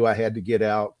I knew I had to get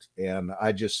out. And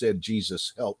I just said,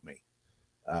 Jesus, help me.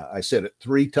 I said it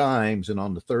 3 times. And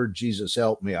on the third, Jesus,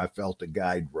 help me, I felt a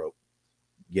guide rope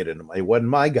get into my, it wasn't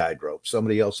my guide rope.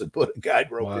 Somebody else had put a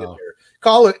guide rope in there.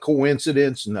 Call it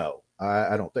coincidence? No,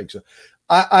 I don't think so.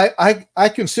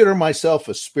 I consider myself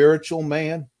a spiritual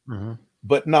man,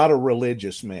 but not a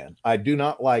religious man. I do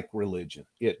not like religion.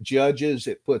 It judges,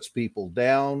 it puts people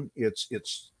down.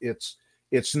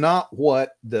 It's not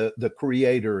what the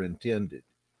creator intended.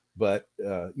 But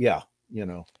yeah,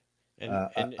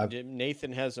 And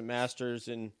Nathan has a master's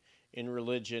in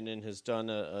religion and has done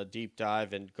a deep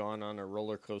dive and gone on a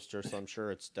roller coaster. So I'm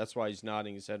sure that's why he's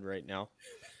nodding his head right now.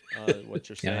 What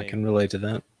you're saying. Yeah, I can relate to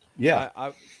that. Yeah.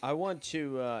 I want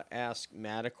to ask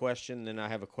Matt a question, then I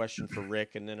have a question for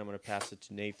Rick, and then I'm going to pass it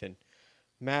to Nathan.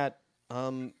 Matt,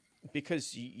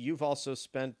 because you've also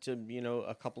spent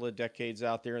a couple of decades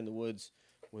out there in the woods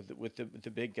with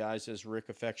the big guys, as Rick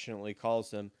affectionately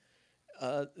calls them.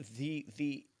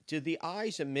 Do the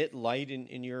eyes emit light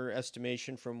in your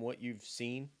estimation from what you've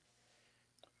seen?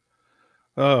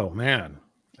 Oh man.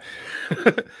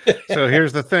 So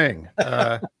here's the thing.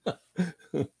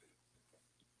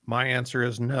 My answer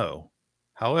is no.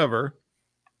 However,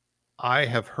 I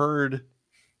have heard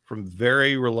from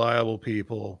very reliable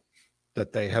people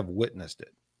that they have witnessed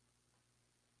it.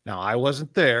 Now, I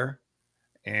wasn't there,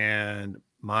 and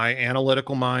my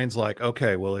analytical mind's like,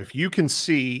 okay, well, if you can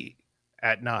see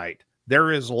at night,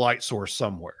 there is a light source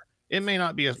somewhere. It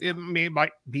might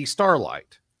be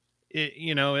starlight.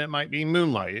 It might be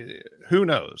moonlight. Who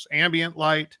knows? Ambient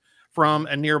light from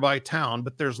a nearby town,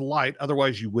 but there's light.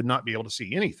 Otherwise, you would not be able to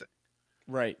see anything.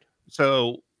 Right.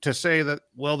 So to say that,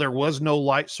 well, there was no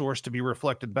light source to be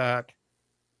reflected back,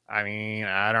 I mean,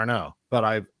 I don't know. But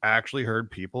I've actually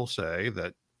heard people say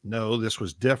that, no, this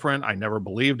was different. I never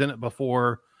believed in it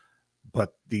before,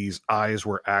 but these eyes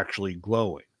were actually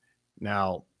glowing.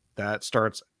 Now, that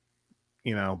starts,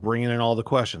 bringing in all the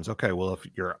questions. Okay, well,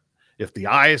 if the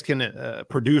eyes can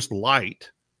produce light,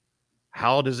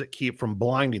 how does it keep from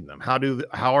blinding them?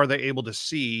 How are they able to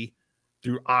see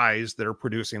through eyes that are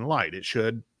producing light? It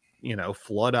should,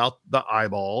 flood out the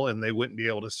eyeball and they wouldn't be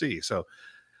able to see. So,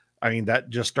 I mean, that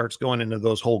just starts going into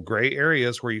those whole gray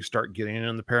areas where you start getting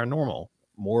in the paranormal.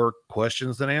 More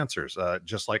questions than answers,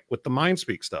 just like with the mind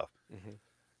speak stuff. Mm-hmm.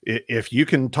 If you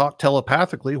can talk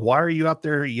telepathically, why are you out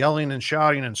there yelling and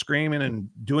shouting and screaming and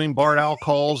doing Bard Owl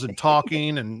calls and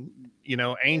talking and,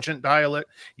 ancient dialect?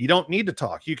 You don't need to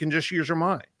talk. You can just use your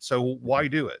mind. So why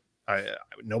do it?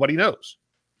 Nobody knows.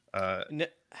 I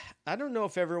don't know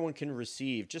if everyone can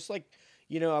receive. Just like,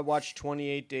 I watched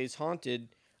 28 Days Haunted,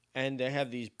 and they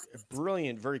have these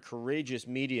brilliant, very courageous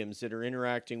mediums that are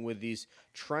interacting with these,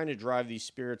 trying to drive these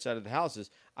spirits out of the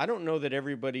houses. I don't know that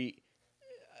everybody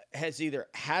has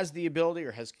the ability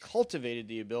or has cultivated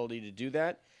the ability to do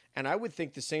that. And I would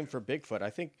think the same for Bigfoot. I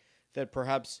think that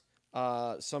perhaps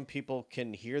some people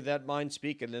can hear that mind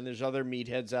speak, and then there's other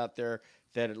meatheads out there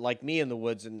that, like me in the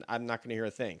woods, and I'm not going to hear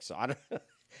a thing. So I don't,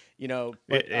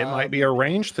 but, it might be a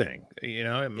range thing.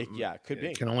 It could be.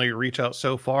 It can only reach out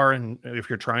so far, and if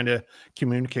you're trying to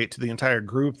communicate to the entire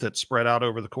group that's spread out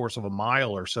over the course of a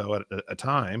mile or so at a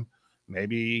time,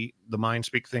 maybe the mind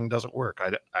speak thing doesn't work.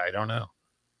 I don't know.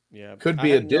 Yeah, could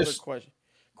be a distance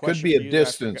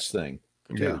thing.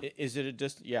 Yeah, is it a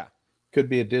distance? Yeah, could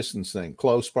be a distance thing.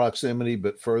 Close proximity,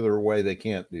 but further away they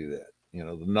can't do that.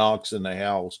 The knocks and the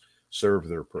howls serve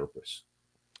their purpose,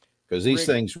 because these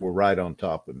things were right on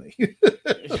top of me.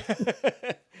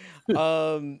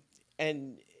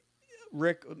 And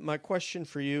Rick, my question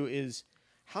for you is,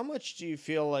 how much do you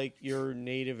feel like your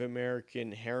Native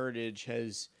American heritage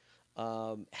has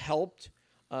helped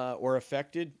or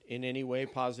affected in any way,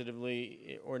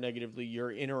 positively or negatively,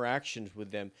 your interactions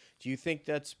with them? Do you think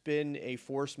that's been a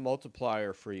force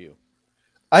multiplier for you?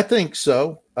 I think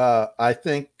so. I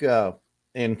think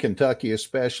in Kentucky,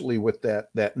 especially with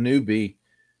that newbie,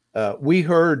 we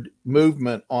heard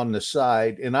movement on the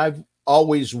side, and I've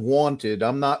always wanted.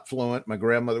 I'm not fluent. My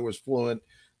grandmother was fluent.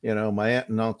 My aunt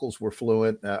and uncles were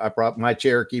fluent. My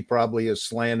Cherokee probably has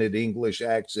slanted English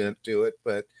accent to it,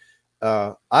 but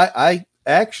I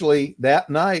actually,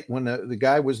 that night when the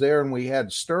guy was there and we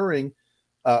had stirring,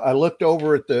 I looked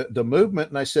over at the movement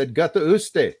and I said, "Gata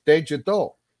uste,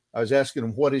 Tejato." I was asking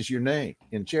him, "What is your name?"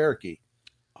 in Cherokee,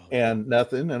 and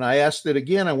nothing. And I asked it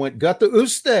again. I went, "Gata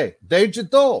uste,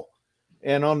 Tejato,"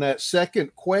 And on that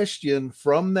second question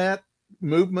from that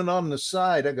movement on the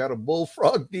side, I got a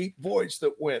bullfrog deep voice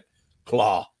that went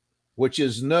claw, which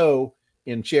is no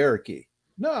in Cherokee.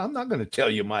 No, I'm not going to tell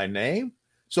you my name.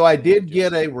 So I did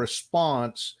get a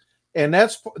response, and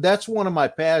that's one of my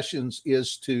passions,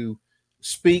 is to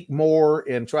speak more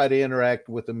and try to interact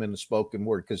with them in the spoken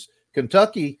word, because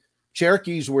Kentucky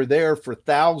Cherokees were there for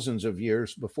thousands of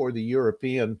years before the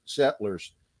European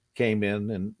settlers came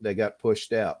in and they got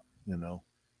pushed out.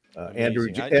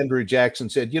 Andrew Jackson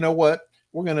said, you know what,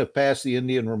 we're going to pass the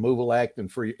Indian Removal Act,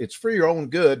 and it's for your own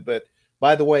good, but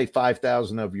by the way,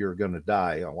 5,000 of you are going to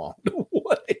die along the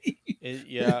way.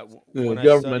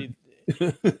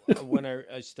 When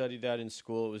I studied that in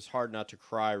school, it was hard not to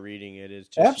cry reading it. It's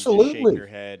just, absolutely, you just shake your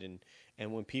head,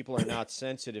 and when people are not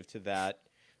sensitive to that,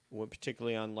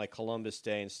 particularly on like Columbus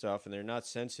Day and stuff, and they're not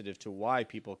sensitive to why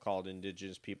people called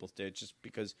Indigenous Peoples Day, it's just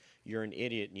because you're an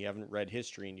idiot and you haven't read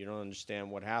history and you don't understand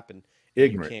what happened.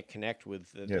 Ignorant. You can't connect with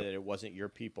that it wasn't your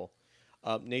people.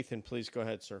 Nathan, please go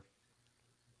ahead, sir.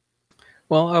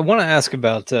 Well, I want to ask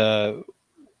about.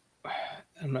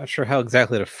 I'm not sure how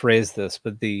exactly to phrase this,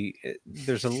 but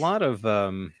there's a lot of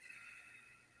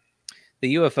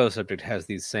the UFO subject has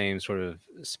these same sort of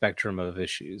spectrum of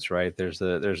issues, right? There's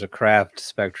a craft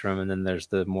spectrum, and then there's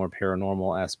the more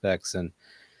paranormal aspects, and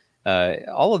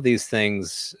all of these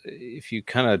things, if you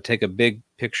kind of take a big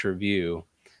picture view,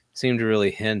 seem to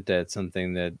really hint at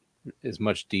something that is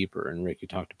much deeper. And Rick, you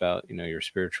talked about, your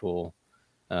spiritual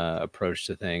approach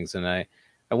to things, and I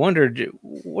wondered,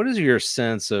 what is your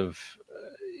sense of,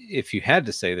 if you had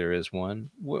to say there is one,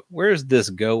 where is this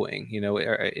going?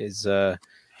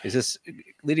 Is this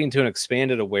leading to an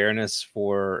expanded awareness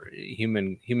for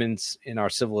humans in our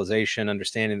civilization,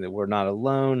 understanding that we're not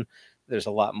alone? There's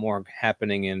a lot more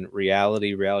happening in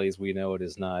reality. Reality as we know it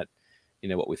is not,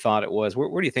 what we thought it was.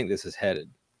 Where do you think this is headed?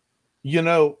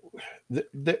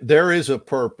 There is a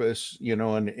purpose,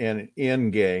 an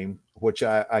end game, which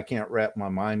I can't wrap my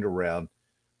mind around.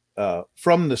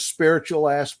 From the spiritual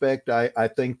aspect, I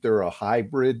think they're a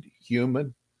hybrid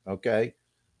human. Okay.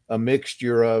 A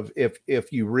mixture of,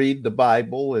 if you read the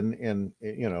Bible and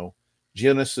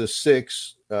Genesis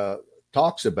 6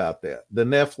 talks about that, the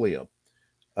Nephilim.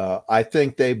 I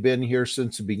think they've been here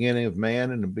since the beginning of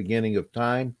man and the beginning of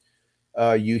time.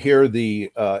 You hear the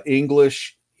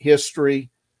English history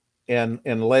and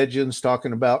legends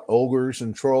talking about ogres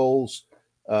and trolls,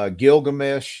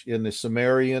 Gilgamesh in the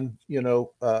Sumerian,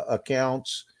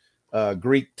 accounts,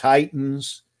 Greek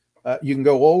titans. You can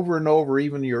go over and over,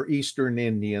 even your Eastern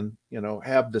Indian,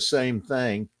 have the same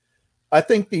thing. I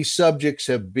think these subjects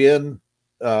have been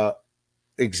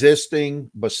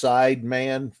existing beside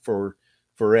man for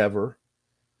forever.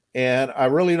 And I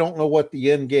really don't know what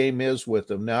the end game is with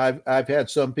them. Now, I've had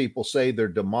some people say they're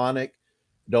demonic,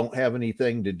 don't have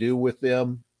anything to do with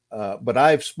them. But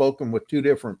I've spoken with two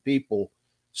different people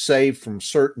saved from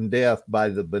certain death by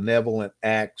the benevolent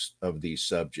acts of these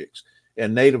subjects.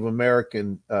 And Native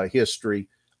American history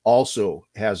also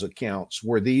has accounts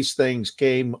where these things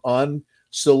came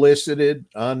unsolicited,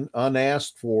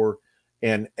 unasked for,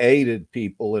 and aided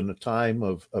people in a time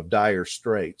of dire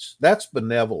straits. That's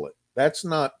benevolent. That's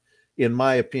not, in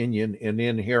my opinion, an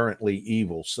inherently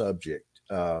evil subject.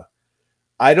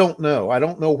 I don't know. I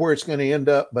don't know where it's going to end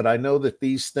up, but I know that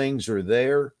these things are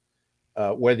there,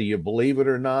 whether you believe it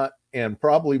or not. And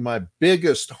probably my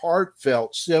biggest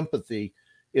heartfelt sympathy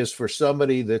is for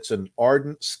somebody that's an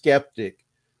ardent skeptic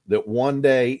that one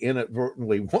day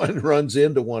inadvertently runs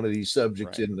into one of these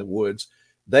subjects in the woods.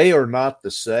 They are not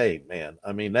the same, man.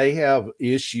 I mean, they have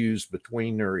issues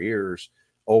between their ears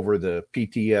over the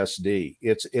PTSD.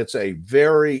 It's a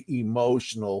very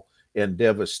emotional and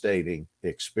devastating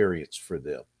experience for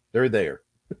them. They're there.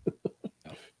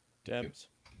 Debs.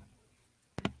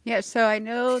 Yeah, so I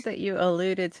know that you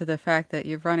alluded to the fact that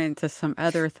you've run into some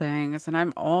other things, and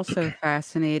I'm also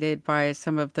fascinated by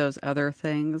some of those other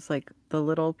things, like the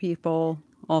little people,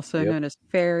 also known as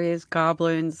fairies,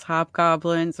 goblins,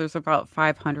 hobgoblins. There's about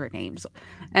 500 names,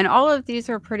 and all of these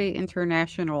are pretty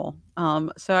international.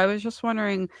 So I was just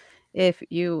wondering if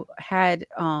you had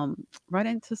run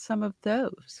into some of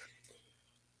those.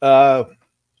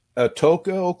 Atoka,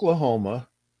 Oklahoma.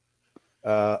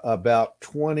 About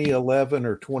 2011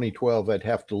 or 2012, I'd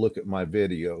have to look at my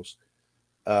videos.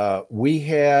 We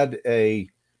had a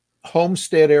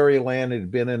homestead area land that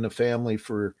had been in the family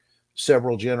for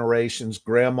several generations.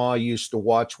 Grandma used to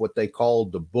watch what they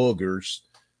called the boogers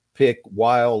pick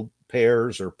wild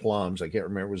pears or plums. I can't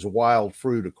remember. It was a wild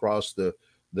fruit across the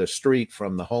street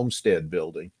from the homestead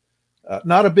building.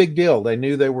 Not a big deal. They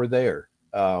knew they were there.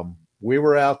 We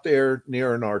were out there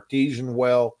near an artesian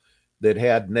well that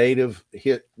had native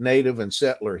and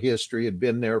settler history, had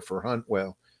been there for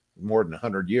more than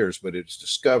 100 years, but it's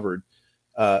discovered.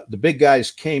 The big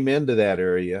guys came into that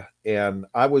area, and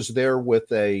I was there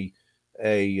with a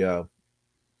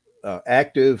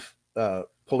active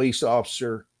police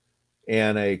officer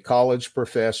and a college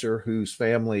professor whose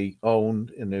family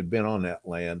owned and had been on that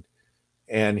land.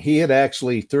 And he had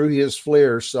actually, through his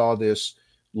FLIR, saw this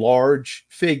large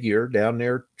figure down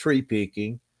there tree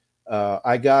peaking.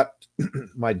 I got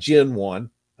my Gen 1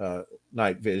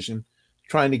 night vision,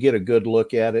 trying to get a good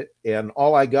look at it. And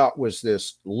all I got was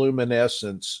this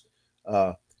luminescence.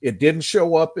 It didn't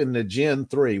show up in the Gen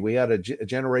 3. We had a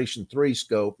Generation 3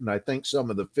 scope, and I think some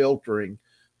of the filtering,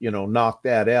 knocked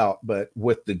that out. But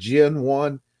with the Gen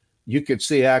 1, you could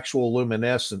see actual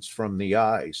luminescence from the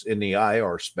eyes in the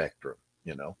IR spectrum,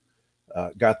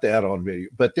 got that on video.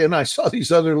 But then I saw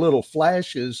these other little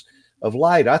flashes of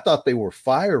light. I thought they were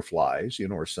fireflies,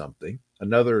 or something,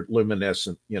 another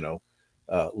luminescent,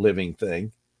 living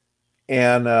thing.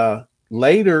 And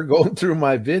later, going through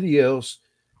my videos,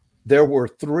 there were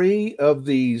 3 of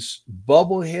these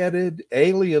bubble-headed,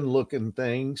 alien-looking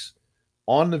things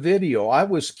on the video. I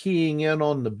was keying in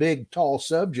on the big, tall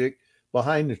subject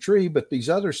behind the tree, but these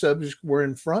other subjects were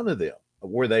in front of them.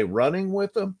 Were they running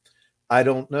with them? I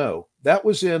don't know. That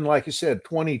was in, like I said,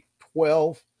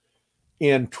 2012.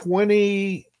 In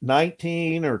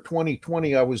 2019 or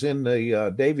 2020, I was in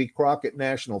the Davy Crockett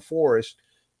National Forest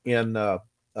in,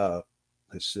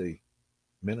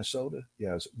 Minnesota.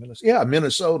 Yeah, is it Minnesota? Yeah,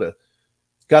 Minnesota.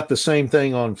 Got the same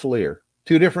thing on FLIR.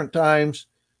 2 different times,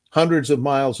 hundreds of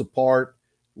miles apart,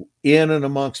 in and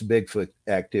amongst Bigfoot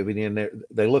activity, and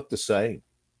they look the same,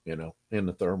 in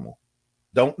the thermal.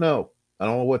 Don't know. I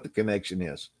don't know what the connection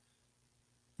is.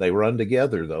 They run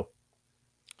together, though.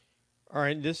 All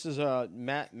right, this is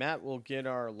Matt. Matt will get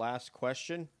our last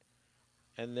question,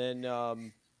 and then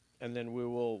we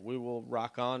will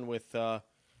rock on with.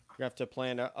 We have to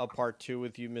plan a part 2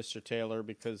 with you, Mr. Taylor,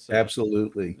 because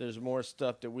absolutely there's more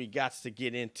stuff that we got to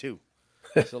get into.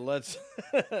 So let's,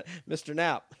 Mr.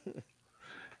 Knapp.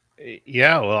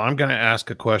 Yeah, well, I'm going to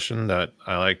ask a question that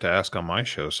I like to ask on my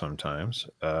show sometimes.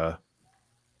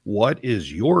 What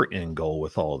is your end goal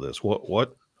with all of this?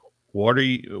 What are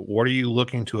you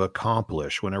looking to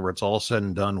accomplish whenever it's all said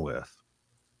and done with?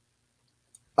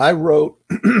 I wrote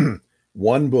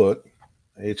one book.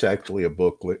 It's actually a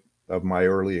booklet of my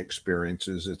early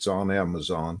experiences. It's on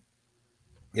Amazon.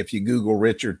 If you Google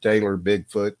Richard Taylor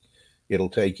Bigfoot, it'll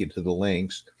take you to the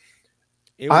links.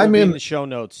 It will be in the show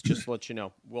notes, just to let you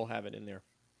know. We'll have it in there.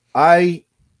 I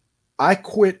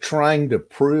quit trying to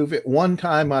prove it. One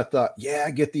time I thought,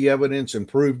 get the evidence and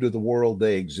prove to the world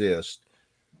they exist.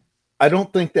 I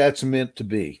don't think that's meant to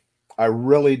be. I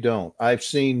really don't. I've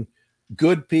seen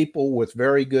good people with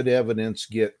very good evidence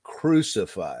get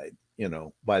crucified,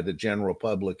 by the general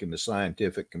public and the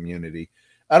scientific community.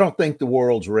 I don't think the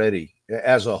world's ready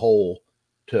as a whole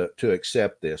to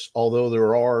accept this, although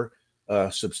there are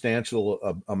a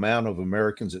substantial amount of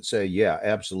Americans that say, yeah,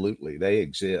 absolutely, they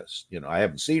exist. I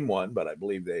haven't seen one, but I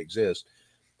believe they exist.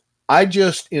 I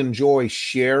just enjoy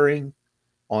sharing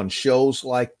on shows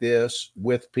like this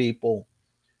with people.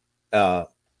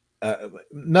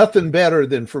 Nothing better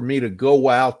than for me to go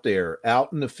out there,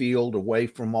 out in the field, away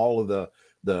from all of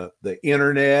the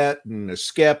internet and the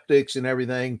skeptics and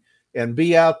everything, and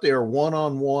be out there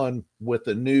one-on-one with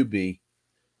a newbie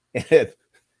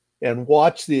and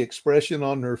watch the expression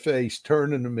on their face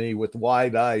turning to me with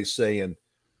wide eyes saying,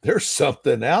 there's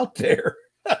something out there.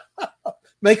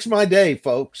 Makes my day,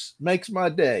 folks. Makes my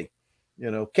day.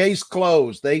 Case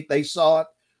closed. They saw it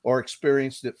or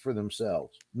experienced it for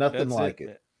themselves. Nothing like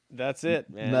it. That's it,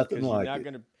 man. Nothing like it. You're not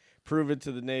going to prove it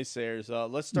to the naysayers.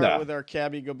 Let's start with our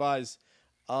cabbie goodbyes.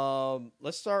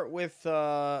 Let's start with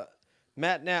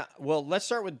Matt now. Well, let's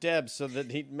start with Deb so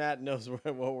that Matt knows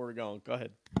where we're going. Go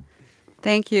ahead.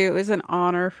 Thank you. It was an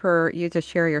honor for you to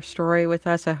share your story with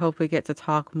us. I hope we get to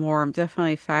talk more. I'm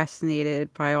definitely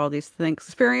fascinated by all these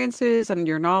experiences and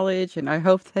your knowledge, and I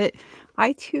hope that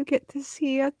I too get to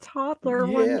see a toddler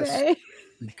one day.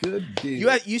 Good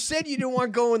deal. You said you didn't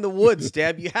want to go in the woods,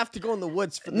 Deb. You have to go in the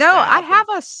woods for this. No, I have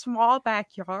a small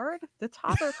backyard. The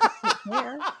toddler can sit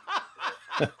there.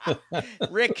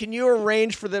 Rick, can you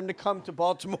arrange for them to come to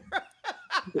Baltimore?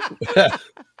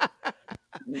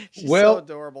 She's so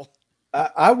adorable.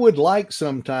 I would like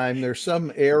sometime. There's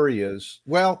some areas.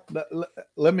 Well,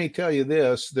 let me tell you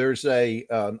this. There's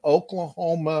an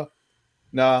Oklahoma.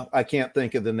 No, I can't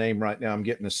think of the name right now. I'm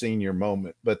getting a senior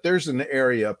moment. But there's an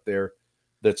area up there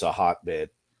that's a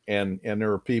hotbed, and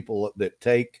there are people that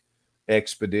take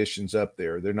expeditions up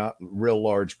there. They're not a real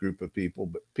large group of people,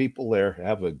 but people there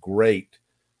have a great.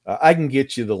 I can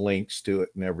get you the links to it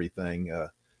and everything.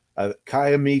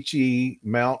 Kiamichi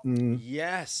Mountain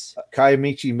Yes.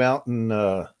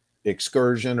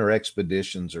 Excursion or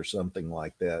expeditions or something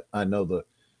like that. I know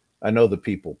the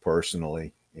people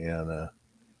personally, and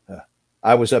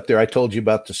I was up there. I told you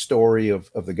about the story of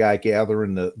the guy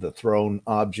gathering the thrown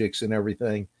objects and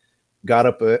everything. Got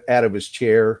up out of his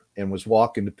chair and was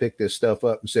walking to pick this stuff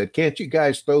up and said, "Can't you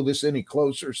guys throw this any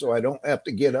closer so I don't have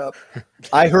to get up?"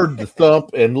 I heard the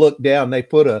thump and looked down. They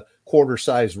put a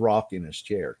quarter-sized rock in his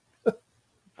chair.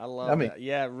 I love that.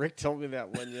 Yeah, Rick told me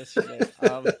that one yesterday.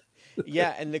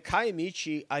 Yeah, and the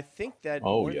Kiamichi, I think that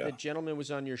the gentleman was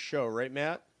on your show, right,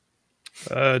 Matt?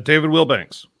 David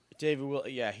Wilbanks. David Will,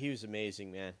 yeah, he was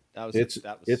amazing, man.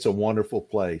 It's a wonderful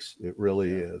place. It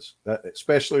really is,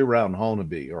 especially around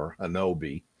Honobia or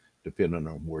Hanobi, depending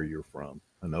on where you're from.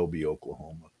 Hanobi,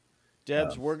 Oklahoma.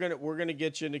 Debs, we're gonna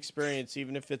get you an experience,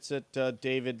 even if it's at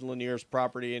David Lanier's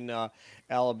property in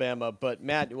Alabama. But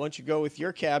Matt, why don't you go with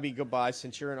your cabbie goodbye,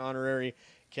 since you're an honorary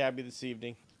cabbie this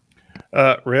evening?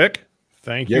 Rick,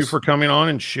 thank you for coming on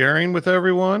and sharing with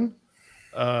everyone.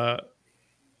 I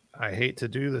hate to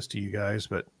do this to you guys,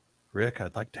 but Rick,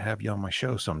 I'd like to have you on my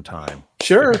show sometime.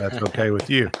 Sure. If that's okay with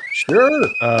you. Sure.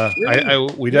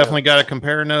 We definitely got to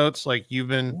compare notes. Like you've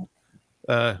been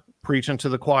preaching to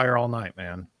the choir all night,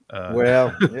 man.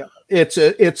 Well, it's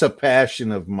a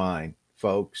passion of mine,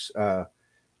 folks.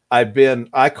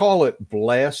 I call it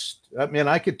blessed. I mean,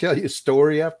 I could tell you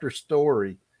story after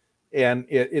story, and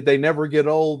they never get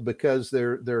old because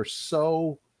they're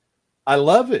so. I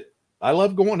love it. I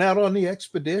love going out on the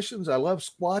expeditions. I love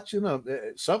squatching them.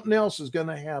 Something else is going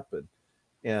to happen,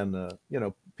 and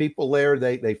people there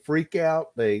they freak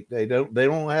out. They don't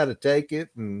know how to take it,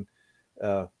 and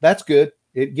that's good.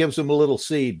 It gives them a little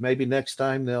seed. Maybe next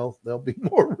time they'll be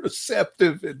more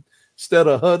receptive instead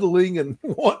of huddling and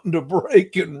wanting to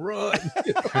break and run.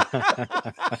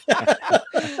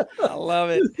 I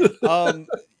love it.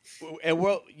 And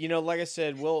like I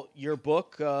said, your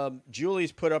book,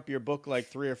 Julie's put up your book like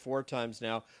 3 or 4 times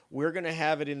now. We're going to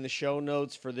have it in the show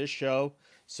notes for this show.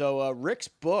 So Rick's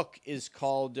book is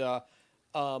called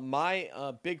My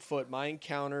Bigfoot, My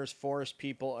Encounters, Forest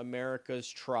People, America's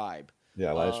Tribe.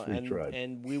 Yeah, Last Free Tribe.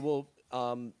 And we will,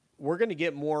 we're going to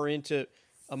get more into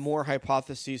more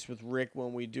hypotheses with Rick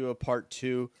when we do a part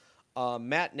 2.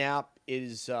 Matt Knapp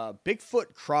is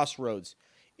Bigfoot Crossroads.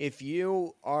 If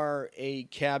you are a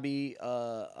cabbie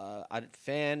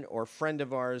fan or friend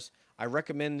of ours, I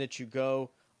recommend that you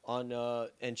go on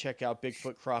and check out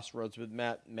Bigfoot Crossroads with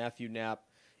Matthew Knapp.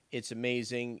 It's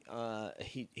amazing.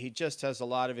 He just has a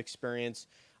lot of experience.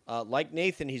 Like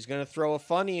Nathan, he's going to throw a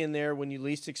funny in there when you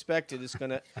least expect it. He's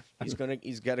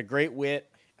got a great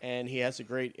wit, and he has a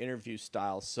great interview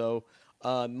style. So,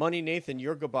 Money Nathan,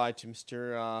 your goodbye to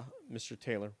Mr.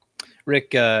 Taylor.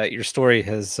 Rick, your story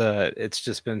has it's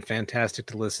just been fantastic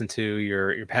to listen to.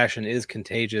 Your passion is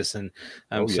contagious, and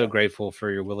I'm so grateful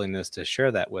for your willingness to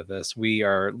share that with us. We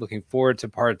are looking forward to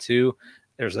part 2.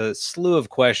 There's a slew of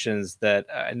questions that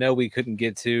I know we couldn't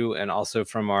get to, and also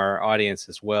from our audience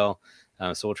as well.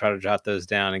 So we'll try to jot those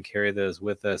down and carry those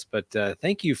with us. But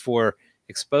thank you for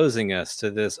exposing us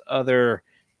to this other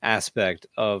aspect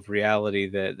of reality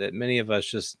that many of us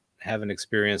just haven't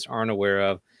experienced, aren't aware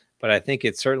of. But I think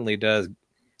it certainly does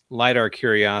light our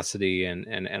curiosity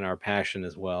and our passion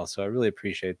as well. So I really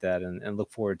appreciate that and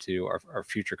look forward to our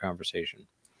future conversation.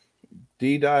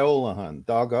 D. Diolahan,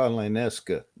 Dogon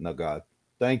Laneska, Nagad.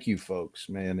 Thank you, folks.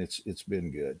 Man, it's been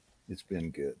good. It's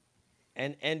been good.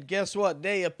 And guess what?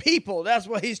 They a people. That's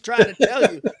what he's trying to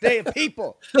tell you. They a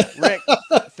people. Rick,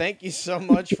 thank you so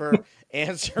much for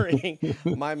answering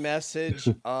my message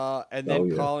and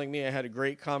then calling me. I had a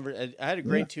great I had a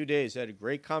great 2 days. I had a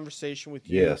great conversation with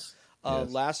you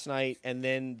last night, and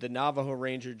then the Navajo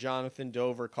Ranger Jonathan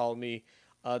Dover called me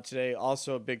today.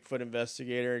 Also a Bigfoot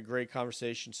investigator. A great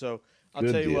conversation. So I'll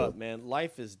tell you what, man.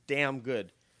 Life is damn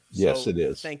good. Yes, so it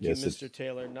is. Thank you, Mr.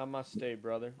 Taylor. Namaste,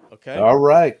 brother. Okay. All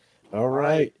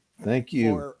right. Thank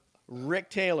you. For Rick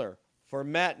Taylor, for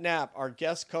Matt Knapp, our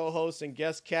guest co-host and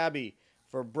guest cabbie,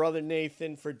 for Brother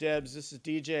Nathan, for Debs, this is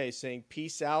DJ saying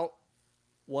peace out,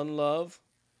 one love.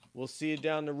 We'll see you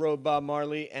down the road, Bob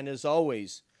Marley. And as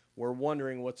always, we're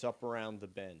wondering what's up around the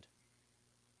bend.